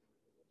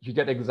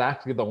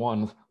exactly the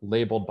ones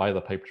labeled by the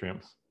pipe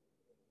dreams.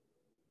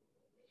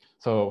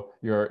 So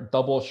your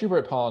double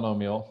Schubert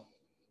polynomial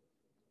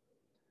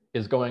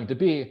is going to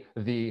be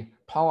the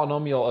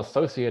polynomial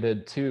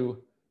associated to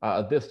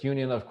this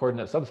union of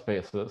coordinate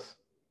subspaces,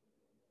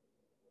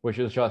 which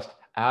is just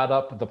add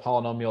up the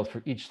polynomials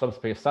for each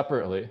subspace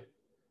separately.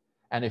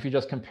 And if you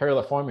just compare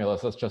the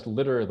formulas, let's just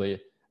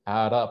literally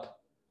add up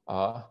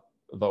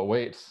the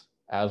weights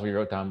as we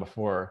wrote down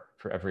before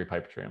for every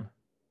pipe dream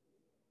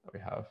that we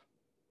have.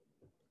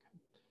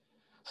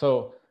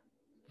 So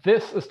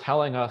this is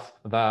telling us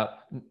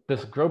that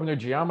this Gröbner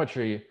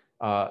geometry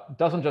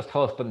doesn't just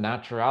tell us the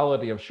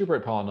naturality of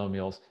Schubert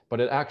polynomials, but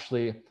it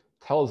actually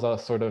tells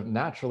us sort of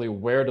naturally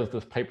where does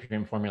this pipe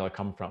dream formula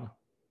come from.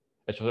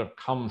 It sort of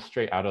comes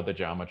straight out of the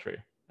geometry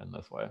in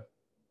this way. Okay.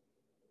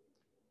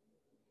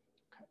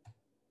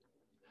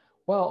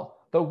 Well,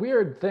 the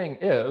weird thing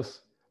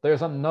is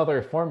there's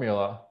another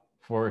formula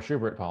for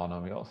Schubert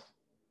polynomials.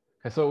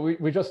 Okay, so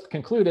we just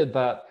concluded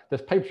that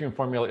this pipe dream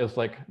formula is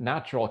like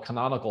natural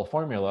canonical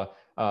formula.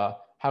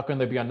 How can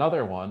there be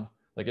another one?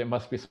 Like it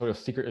must be sort of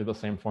secretly the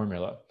same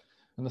formula.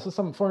 And this is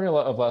some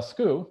formula of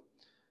Lascoux.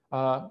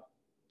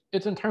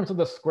 It's in terms of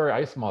the square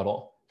ice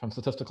model from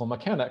statistical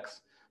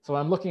mechanics. So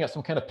I'm looking at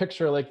some kind of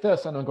picture like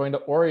this, and I'm going to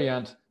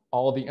orient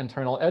all the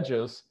internal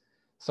edges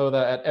so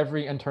that at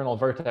every internal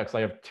vertex,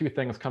 I have two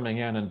things coming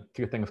in and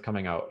two things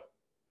coming out.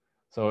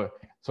 So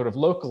sort of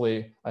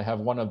locally, I have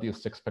one of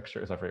these 6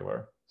 pictures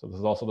everywhere. So this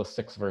is also the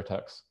 6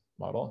 vertex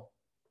model.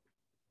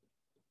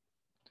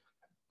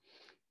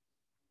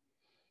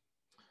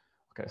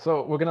 Okay,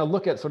 so we're going to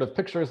look at sort of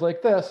pictures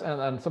like this,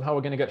 and somehow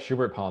we're going to get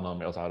Schubert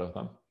polynomials out of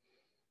them.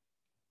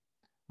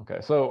 Okay,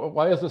 so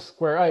why is this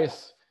square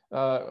ice?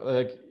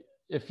 Like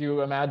if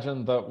you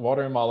imagine the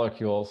water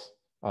molecules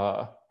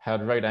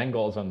had right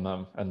angles in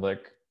them and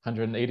like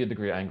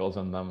 180-degree angles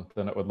in them,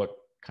 then it would look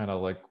kind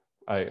of like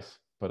ice,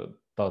 but it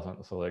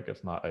doesn't, so like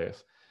it's not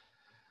ice.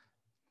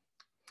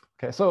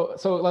 Okay, so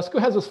Lascoux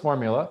has this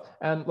formula,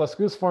 and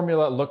Lascoux's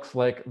formula looks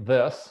like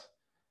this.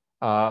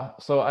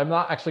 So I'm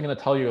not actually going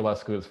to tell you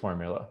Lascoux's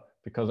formula,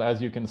 because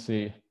as you can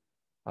see,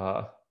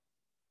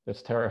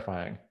 it's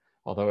terrifying,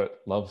 although it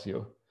loves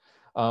you.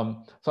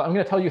 So I'm going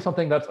to tell you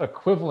something that's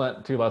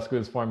equivalent to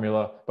Lascoux's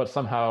formula, but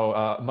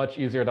somehow much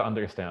easier to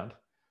understand.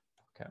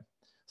 Okay,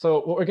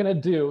 So what we're going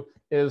to do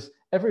is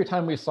every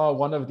time we saw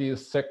one of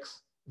these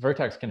 6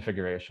 vertex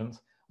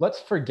configurations, let's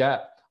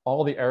forget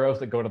all the arrows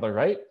that go to the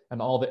right and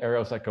all the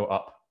arrows that go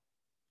up.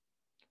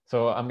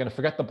 So I'm going to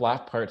forget the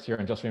black parts here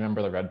and just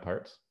remember the red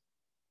parts.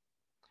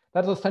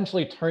 That's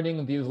essentially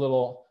turning these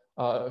little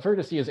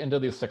vertices into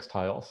these 6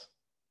 tiles.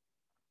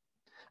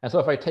 And so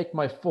if I take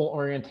my full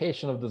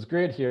orientation of this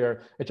grid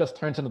here, it just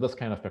turns into this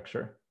kind of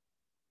picture.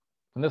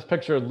 And this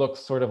picture looks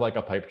sort of like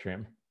a pipe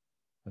dream.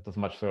 It's a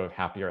much sort of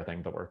happier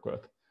thing to work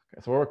with.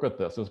 Okay, so we'll work with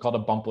this. It's called a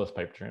bumpless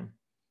pipe dream.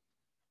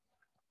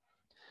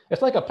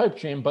 It's like a pipe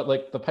dream, but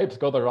like the pipes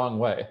go the wrong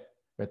way.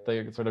 Right?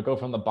 They sort of go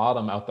from the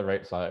bottom out the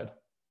right side.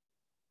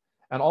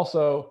 And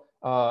also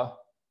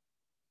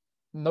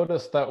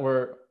notice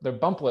that they're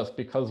bumpless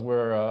because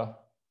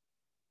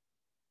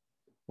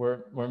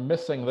we're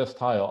missing this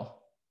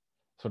tile,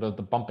 sort of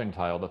the bumping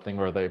tile, the thing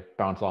where they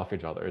bounce off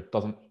each other. It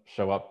doesn't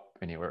show up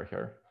anywhere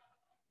here.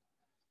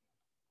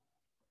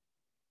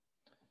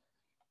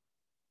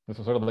 This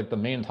was sort of like the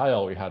main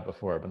tile we had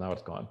before, but now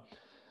it's gone.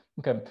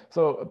 Okay,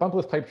 so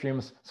bumpless pipe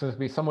dreams seems to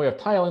be some way of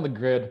tiling the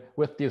grid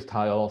with these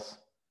tiles,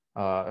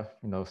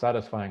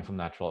 satisfying some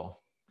natural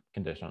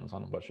conditions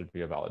on what should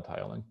be a valid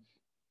tiling.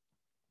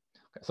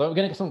 Okay, so I'm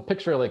getting some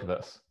picture like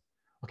this.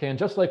 Okay, and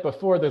just like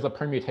before, there's a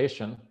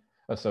permutation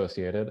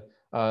associated.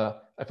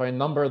 If I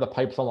number the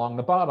pipes along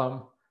the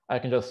bottom, I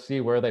can just see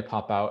where they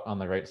pop out on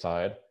the right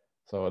side.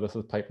 So this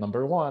is pipe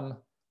number 1.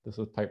 This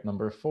is pipe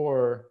number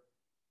 4,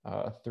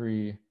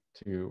 3,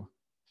 2,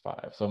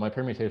 5. So my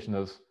permutation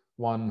is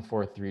 1,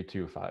 4, 3,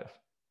 2, 5.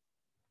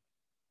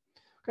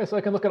 Okay, so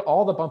I can look at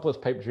all the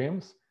bumpless pipe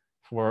dreams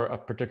for a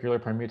particular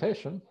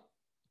permutation.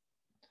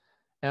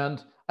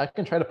 And I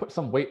can try to put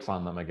some weights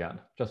on them again,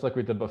 just like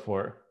we did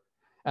before.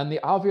 And the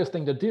obvious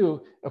thing to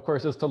do, of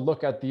course, is to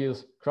look at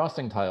these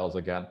crossing tiles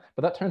again.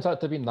 But that turns out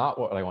to be not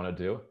what I want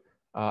to do.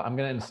 I'm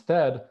going to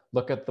instead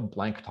look at the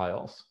blank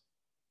tiles.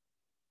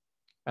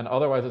 And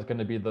otherwise, it's going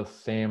to be the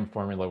same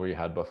formula we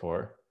had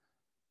before.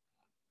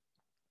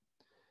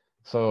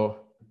 So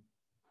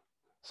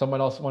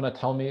someone else want to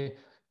tell me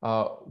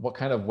what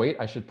kind of weight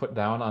I should put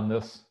down on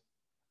this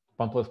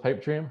bumpless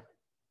pipe dream?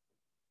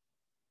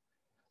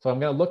 So I'm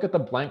going to look at the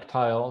blank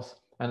tiles,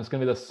 and it's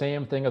going to be the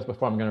same thing as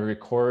before. I'm going to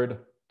record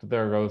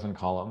their rows and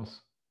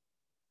columns.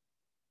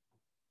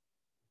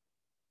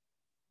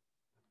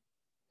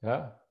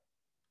 Yeah.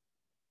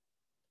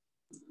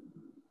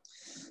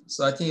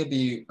 So I think it'd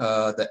be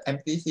the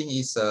empty thing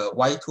is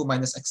y2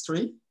 minus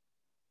x3.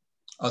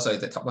 Oh, sorry,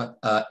 the top one,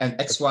 and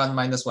x1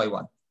 minus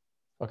y1.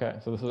 Okay,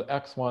 so this is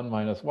x1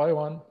 minus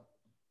y1.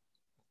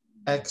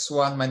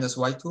 X1 minus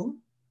y2.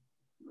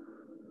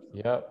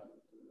 Yep.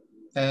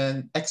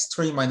 And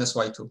x3 minus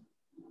y2.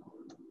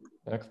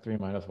 X3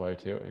 minus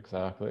y2,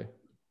 exactly.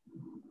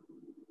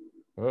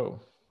 Whoa,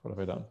 what have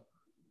I done?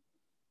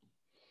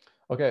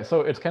 Okay,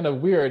 so it's kind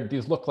of weird.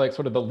 These look like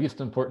sort of the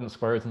least important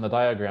squares in the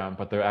diagram,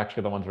 but they're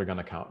actually the ones we're going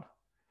to count.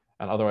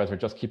 And otherwise, we're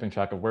just keeping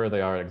track of where they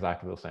are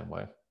exactly the same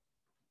way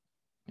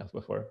as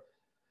before.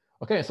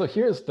 Okay, so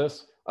here's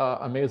this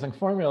amazing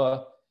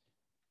formula.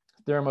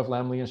 Theorem of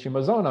Lamley and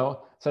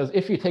Shimozono says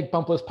if you take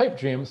bumpless pipe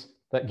dreams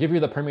that give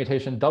you the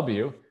permutation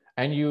W,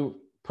 and you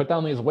put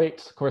down these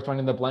weights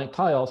corresponding to blank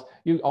tiles,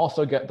 you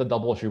also get the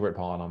double Schubert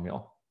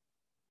polynomial.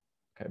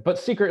 Okay, but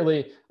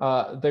secretly,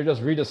 they're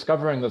just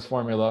rediscovering this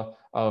formula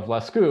of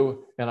Lascoux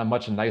in a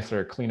much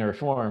nicer, cleaner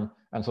form.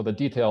 And so the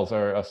details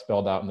are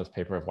spelled out in this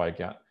paper of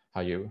Weigand,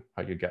 how you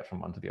get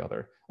from one to the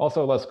other.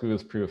 Also,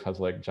 Lascoux's proof has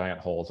like giant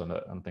holes in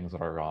it and things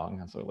that are wrong.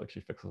 And so like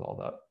she fixes all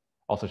that.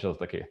 Also shows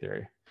the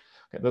K-theory.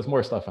 Okay, there's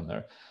more stuff in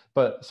there.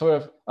 But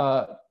sort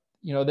of,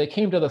 they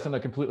came to this in a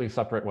completely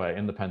separate way,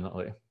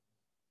 independently.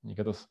 You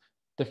get this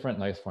different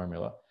nice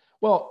formula.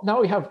 Well,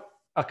 now we have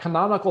a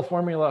canonical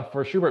formula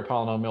for Schubert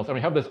polynomials, and we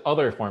have this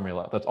other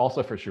formula that's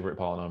also for Schubert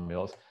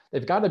polynomials.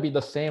 They've got to be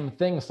the same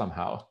thing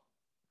somehow.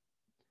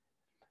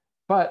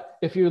 But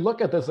if you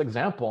look at this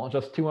example,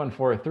 just 2, 1,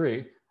 4,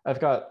 3, I've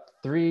got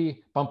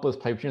 3 bumpless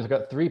pipe dreams. I've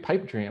got 3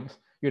 pipe dreams.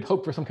 You'd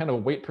hope for some kind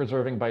of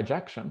weight-preserving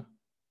bijection.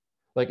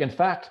 Like, in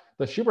fact,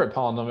 the Schubert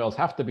polynomials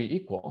have to be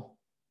equal.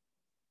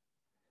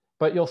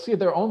 But you'll see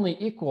they're only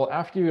equal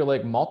after you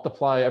like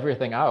multiply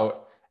everything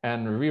out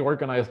and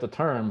reorganize the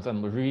terms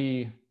and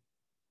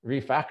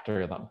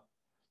refactor them.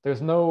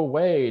 There's no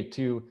way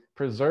to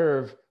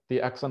preserve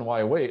the x and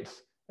y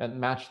weights and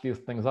match these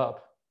things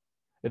up.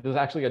 It is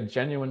actually a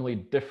genuinely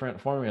different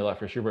formula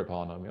for Schubert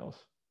polynomials.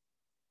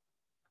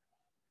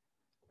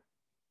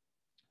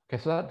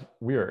 Okay, so that's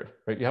weird,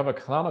 right? You have a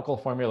canonical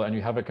formula and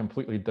you have a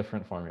completely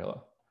different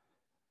formula.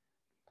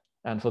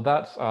 And so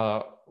that's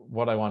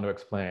what I want to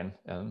explain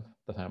in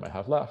the time I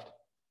have left.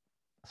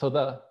 So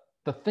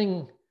the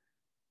thing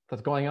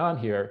that's going on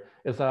here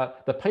is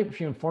that the pipe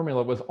dream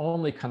formula was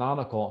only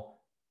canonical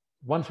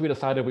once we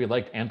decided we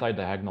liked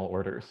antidiagonal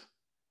orders.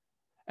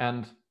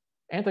 And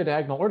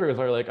antidiagonal orders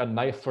are like a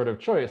nice sort of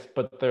choice,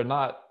 but they're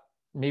not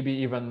maybe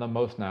even the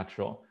most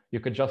natural. You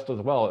could just as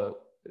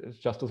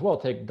well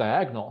take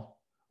diagonal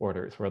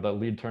orders where the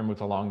lead term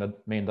moves along the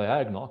main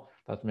diagonal.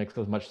 That makes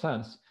as much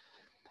sense.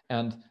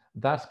 And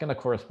that's going to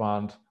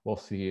correspond, we'll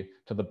see,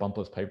 to the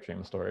bumpless pipe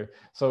dream story.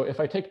 So if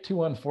I take 2,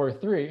 1, 4,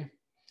 3,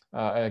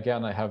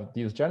 again, I have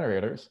these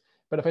generators.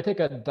 But if I take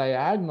a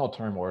diagonal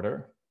term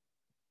order,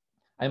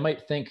 I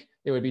might think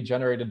it would be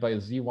generated by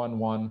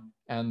Z11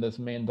 and this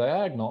main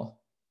diagonal.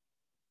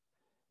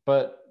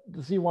 But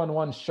the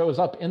Z11 shows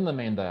up in the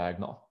main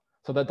diagonal.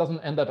 So that doesn't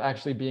end up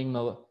actually being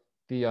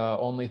the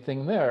only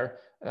thing there.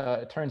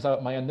 It turns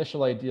out my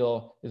initial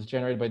ideal is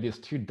generated by these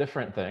two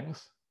different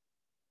things.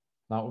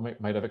 Not what we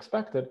might have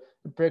expected.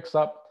 It breaks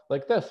up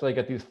like this. So I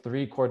get these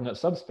 3 coordinate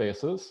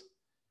subspaces,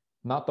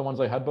 not the ones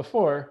I had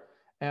before.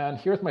 And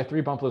here's my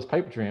 3 bumpless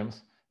pipe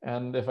dreams.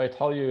 And if I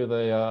tell you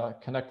they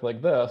connect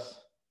like this,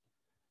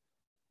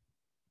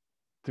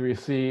 do we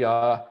see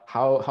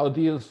how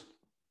these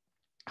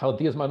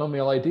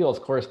monomial ideals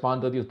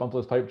correspond to these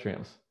bumpless pipe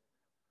dreams?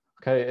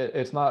 Okay,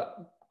 it's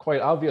not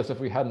quite obvious if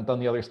we hadn't done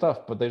the other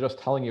stuff, but they're just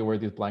telling you where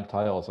these blank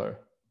tiles are.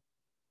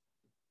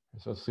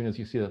 So as soon as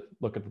you see the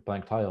look at the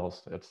blank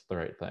tiles, it's the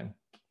right thing.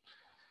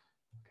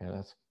 Okay,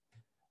 that's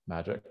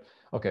magic.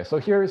 Okay, so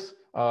here's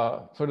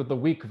sort of the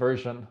weak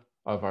version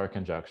of our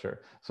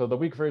conjecture. So the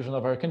weak version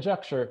of our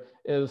conjecture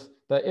is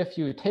that if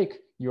you take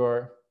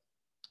your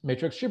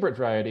matrix Schubert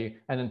variety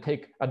and then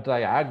take a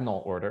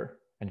diagonal order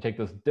and take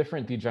this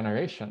different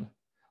degeneration,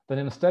 then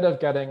instead of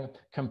getting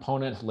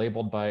components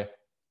labeled by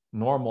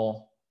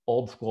normal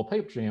old school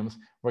pipe dreams,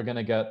 we're going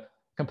to get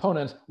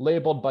components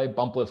labeled by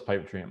bumpless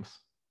pipe dreams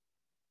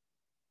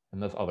in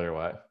this other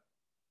way.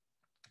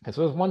 Okay,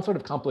 so there's one sort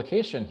of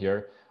complication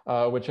here,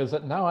 which is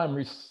that now I'm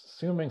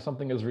assuming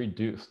something is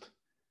reduced.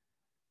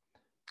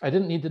 I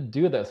didn't need to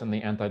do this in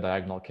the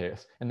antidiagonal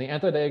case. In the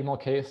antidiagonal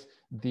case,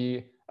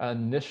 the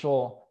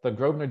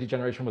Gröbner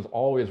degeneration was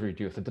always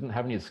reduced. It didn't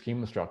have any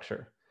scheme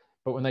structure.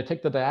 But when I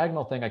take the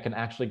diagonal thing, I can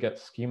actually get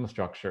scheme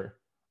structure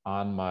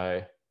on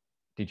my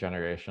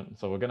degeneration.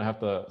 So we're going to have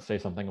to say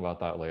something about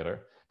that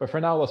later. But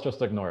for now, let's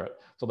just ignore it.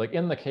 So like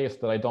in the case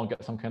that I don't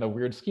get some kind of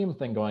weird scheme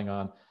thing going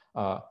on,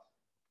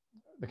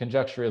 the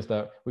conjecture is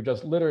that we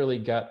just literally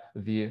get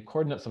the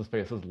coordinate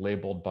subspaces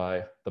labeled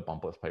by the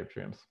bumpless pipe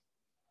dreams.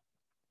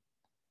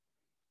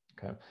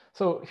 Okay,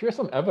 so here's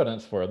some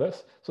evidence for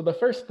this. So the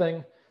first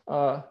thing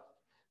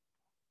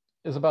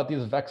is about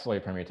these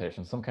Vexillary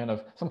permutations, some kind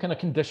of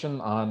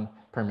condition on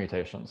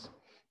permutations.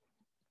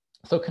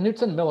 So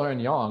Knutson, Miller,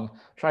 and Yong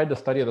tried to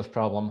study this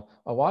problem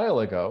a while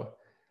ago.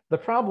 The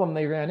problem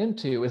they ran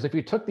into is if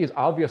you took these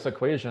obvious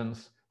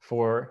equations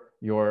for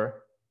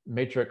your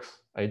matrix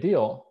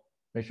ideal,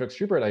 matrix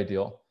Schubert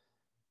ideal,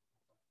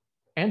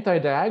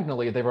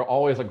 antidiagonally, they were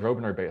always a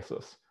Gröbner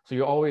basis. So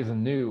you always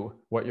knew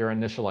what your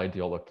initial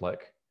ideal looked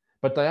like.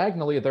 But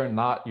diagonally, they're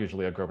not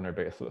usually a Gröbner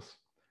basis.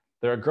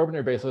 They're a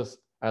Gröbner basis,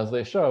 as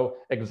they show,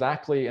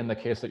 exactly in the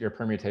case that your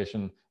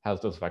permutation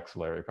has this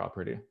vexillary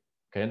property.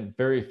 Okay, and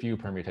very few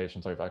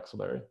permutations are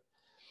vexillary.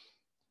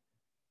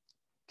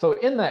 So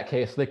in that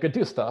case, they could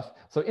do stuff.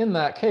 So in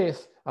that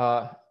case,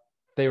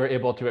 they were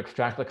able to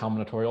extract the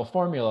combinatorial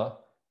formula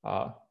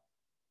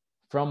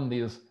from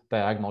these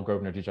diagonal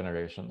Gröbner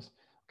degenerations.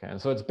 Okay,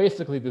 and so it's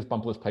basically these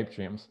bumpless pipe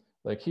dreams,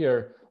 like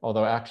here,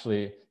 although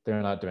actually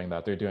they're not doing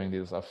that. They're doing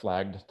these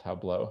flagged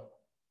tableau.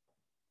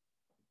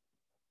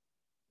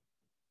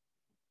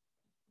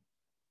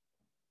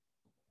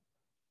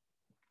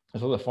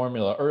 This was the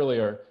formula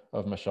earlier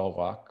of Michel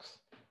Roch's,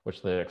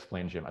 which they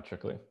explain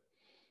geometrically.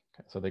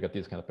 Okay, so they get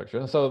these kind of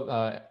pictures. And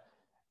so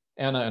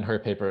Anna in her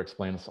paper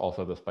explains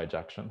also this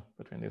bijection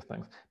between these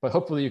things. But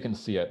hopefully you can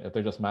see it if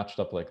they're just matched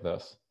up like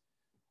this.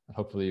 And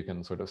hopefully you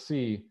can sort of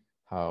see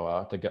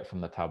how to get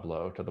from the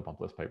tableau to the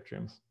bumpless pipe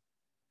dreams.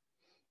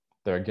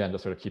 They're again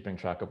just sort of keeping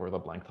track of where the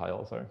blank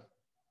tiles are.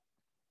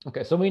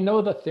 Okay, so we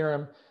know the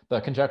theorem, the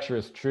conjecture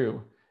is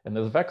true in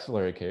this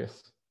vexillary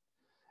case.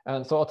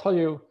 And so I'll tell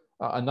you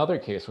another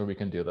case where we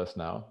can do this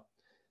now.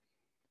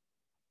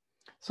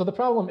 So the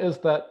problem is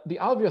that the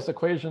obvious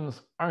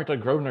equations aren't a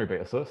Gröbner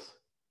basis.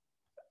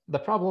 The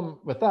problem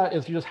with that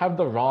is you just have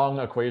the wrong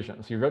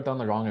equations. You wrote down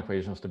the wrong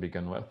equations to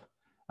begin with.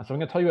 And so I'm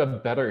going to tell you a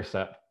better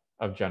set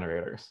of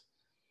generators.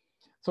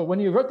 So when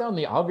you wrote down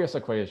the obvious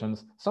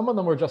equations, some of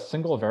them were just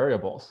single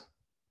variables.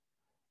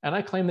 And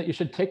I claim that you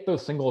should take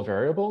those single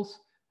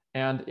variables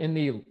and in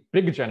the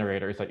big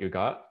generators that you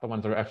got, the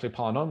ones that are actually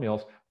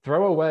polynomials,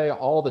 throw away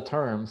all the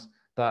terms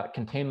that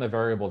contain the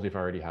variables you've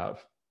already have.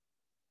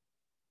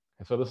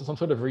 And so this is some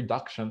sort of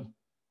reduction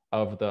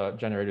of the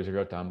generators you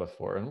wrote down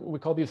before. And we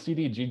call these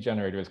CDG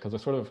generators because they're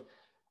sort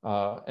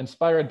of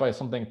inspired by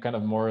something kind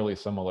of morally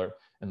similar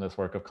in this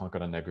work of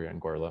Concada Negri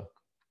and Gorla.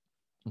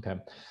 Okay.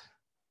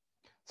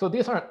 So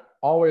these aren't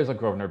always a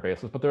Gröbner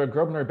basis, but they're a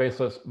Gröbner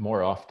basis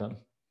more often.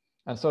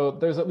 And so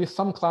there's at least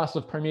some class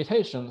of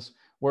permutations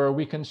where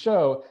we can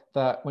show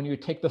that when you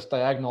take this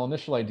diagonal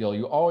initial ideal,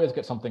 you always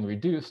get something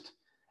reduced.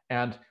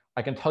 And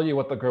I can tell you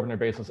what the Gröbner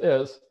basis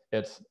is.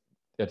 It's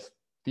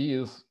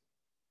these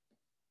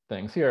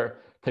things here.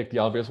 Take the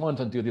obvious ones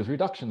and do these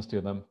reductions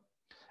to them.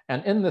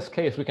 And in this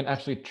case, we can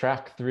actually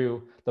track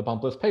through the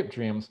bumpless pipe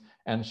dreams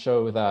and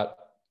show that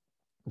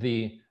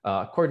the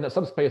coordinate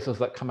subspaces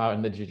that come out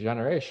in the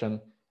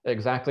degeneration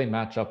exactly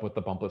match up with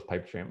the bumpless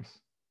pipe streams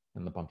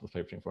in the bumpless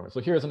pipe stream formula.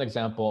 So here's an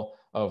example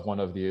of one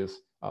of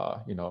these,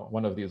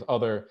 one of these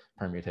other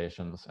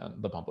permutations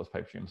and the bumpless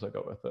pipe streams that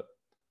go with it.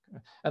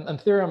 Okay. And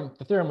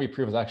the theorem we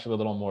prove is actually a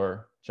little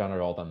more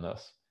general than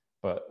this,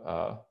 but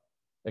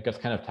it gets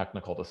kind of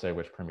technical to say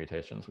which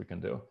permutations we can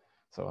do.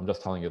 So I'm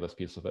just telling you this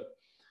piece of it.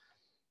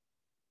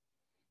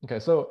 Okay,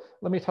 so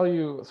let me tell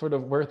you sort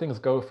of where things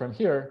go from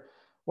here.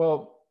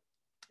 Well,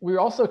 we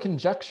also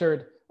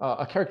conjectured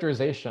a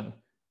characterization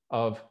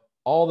of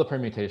all the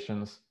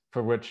permutations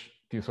for which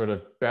these sort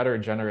of better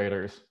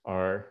generators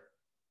are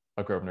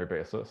a Gröbner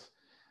basis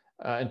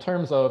in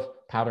terms of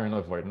pattern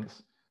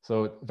avoidance.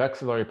 So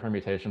vexillary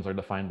permutations are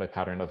defined by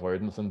pattern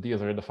avoidance, and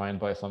these are defined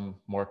by some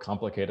more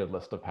complicated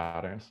list of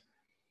patterns.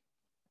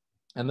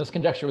 And this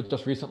conjecture was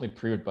just recently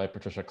proved by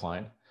Patricia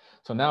Klein.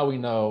 So now we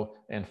know,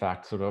 in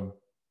fact, sort of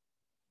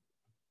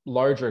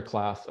larger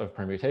class of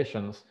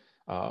permutations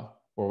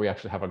where we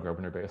actually have a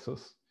Gröbner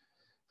basis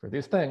for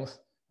these things.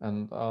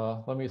 And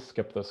let me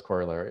skip this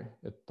corollary.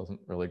 It doesn't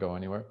really go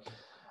anywhere.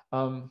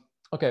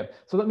 Okay,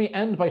 so let me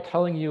end by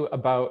telling you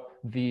about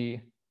the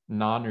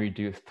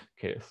non-reduced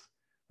case.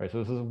 Right, so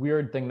this is a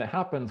weird thing that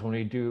happens when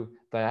we do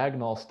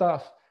diagonal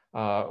stuff.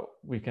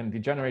 We can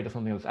degenerate to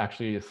something that's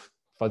actually a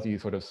fuzzy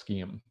sort of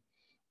scheme.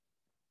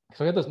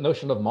 So we have this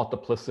notion of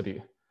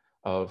multiplicity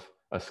of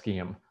a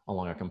scheme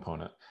along a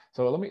component.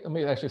 So let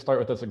me actually start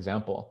with this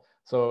example.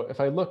 So if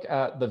I look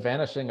at the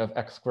vanishing of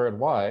x squared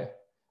y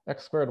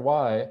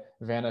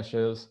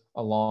vanishes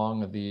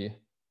along the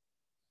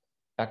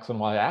x and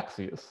y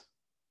axes.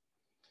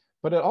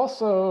 But it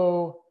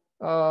also,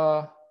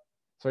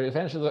 it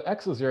vanishes if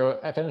x is 0,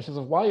 it vanishes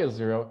if y is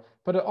 0,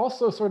 but it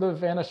also sort of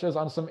vanishes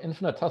on some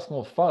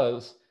infinitesimal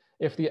fuzz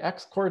if the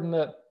x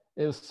coordinate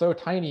is so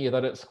tiny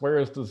that it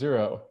squares to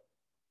 0.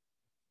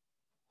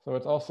 So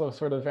it's also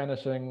sort of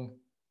vanishing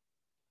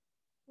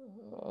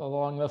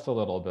along this a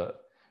little bit.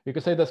 You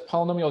could say this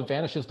polynomial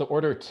vanishes to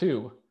order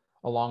 2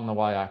 along the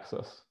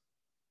y-axis.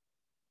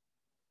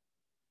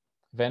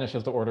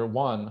 Vanishes to order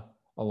 1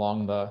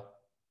 along the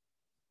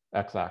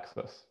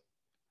x-axis.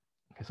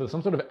 Okay, so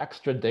some sort of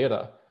extra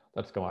data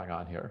that's going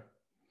on here.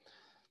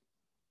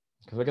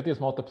 Because I get these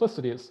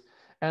multiplicities,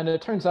 and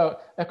it turns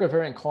out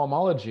equivariant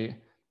cohomology,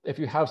 if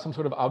you have some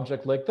sort of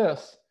object like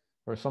this,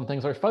 where some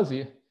things are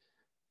fuzzy,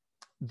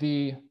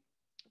 the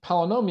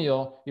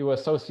polynomial you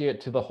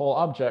associate to the whole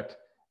object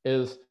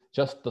is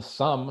just the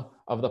sum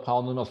of the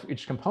polynomials for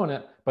each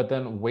component, but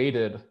then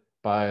weighted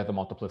by the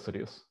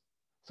multiplicities.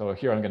 So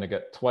here I'm going to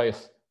get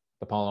twice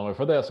the polynomial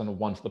for this and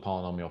once the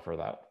polynomial for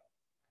that.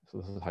 So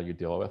this is how you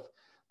deal with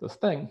this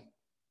thing.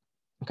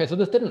 Okay, so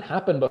this didn't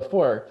happen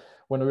before.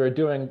 When we were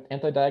doing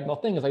antidiagonal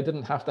things, I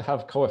didn't have to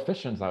have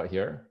coefficients out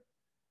here.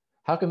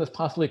 How can this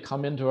possibly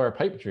come into our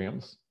pipe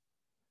dreams?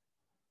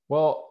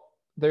 Well,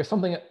 there's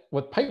something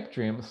with pipe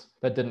dreams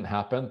that didn't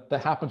happen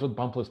that happens with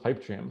bumpless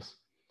pipe dreams.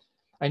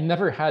 I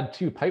never had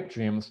 2 pipe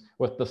dreams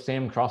with the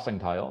same crossing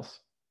tiles.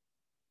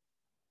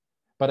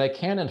 But I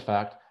can, in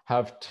fact,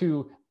 have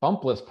 2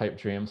 bumpless pipe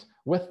dreams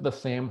with the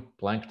same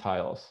blank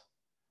tiles.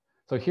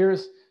 So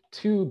here's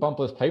 2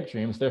 bumpless pipe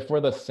dreams. They're for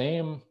the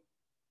same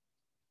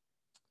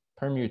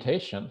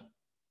permutation.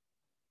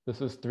 This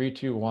is 3,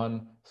 2,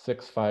 1,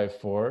 6, 5,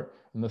 4.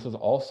 And this is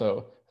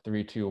also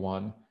 3, 2,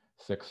 1,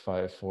 6,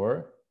 5,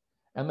 4.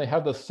 And they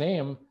have the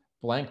same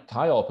blank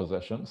tile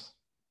positions.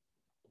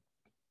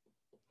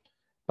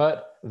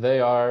 But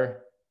they are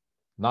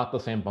not the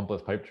same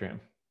bumpless pipe dream.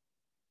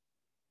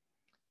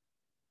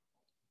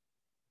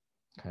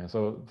 Okay,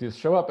 so these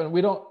show up, and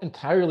we don't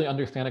entirely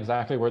understand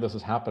exactly where this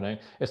is happening.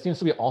 It seems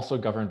to be also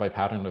governed by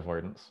pattern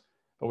avoidance,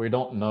 but we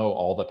don't know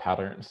all the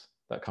patterns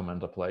that come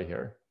into play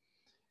here.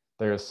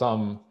 There's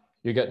some,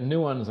 you get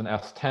new ones in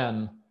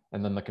S10,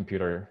 and then the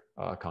computer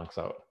conks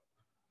out.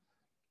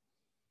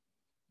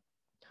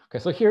 Okay,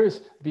 so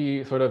here's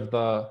the sort of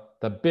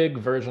the big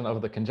version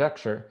of the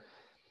conjecture.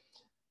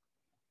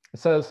 It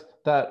says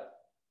that,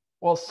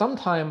 well,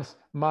 sometimes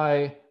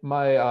my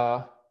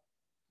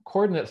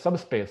coordinate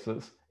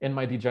subspaces in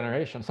my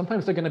degeneration,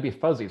 sometimes they're going to be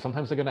fuzzy,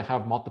 sometimes they're going to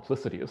have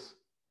multiplicities.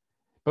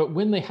 But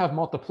when they have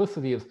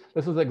multiplicities,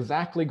 this is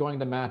exactly going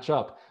to match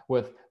up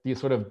with these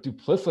sort of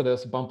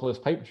duplicitous bumpless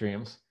pipe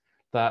dreams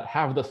that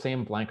have the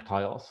same blank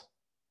tiles.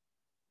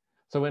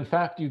 So in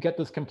fact, you get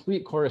this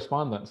complete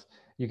correspondence.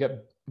 If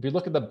you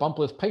look at the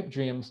bumpless pipe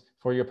dreams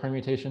for your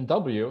permutation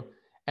W,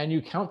 and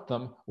you count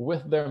them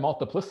with their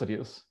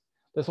multiplicities,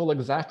 this will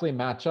exactly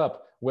match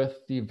up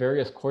with the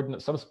various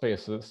coordinate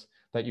subspaces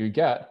that you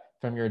get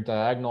from your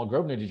diagonal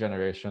Gröbner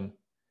degeneration,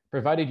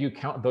 provided you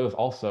count those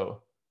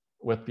also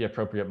with the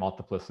appropriate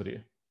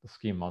multiplicity, the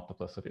scheme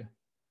multiplicity.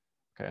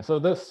 Okay, so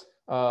this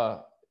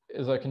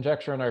is a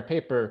conjecture in our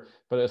paper,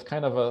 but it's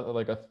kind of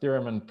like a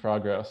theorem in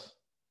progress.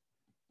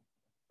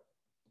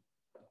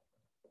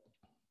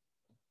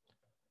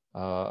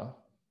 By,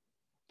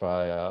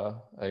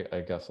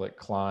 I guess, like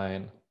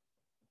Klein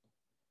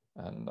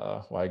and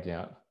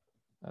Wygant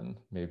and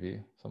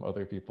maybe some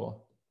other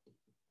people.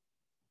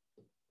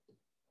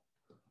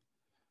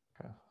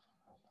 Okay.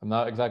 I'm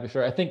not exactly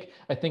sure. I think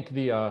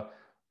the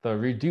the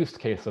reduced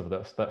case of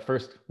this, that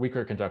first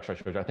weaker conjecture I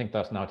showed you, I think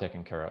that's now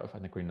taken care of. I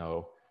think we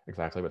know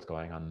exactly what's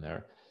going on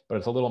there. But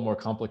it's a little more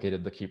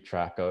complicated to keep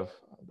track of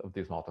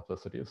these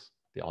multiplicities.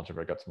 The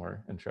algebra gets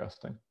more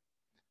interesting.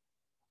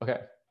 Okay,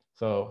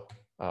 so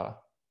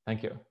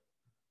thank you.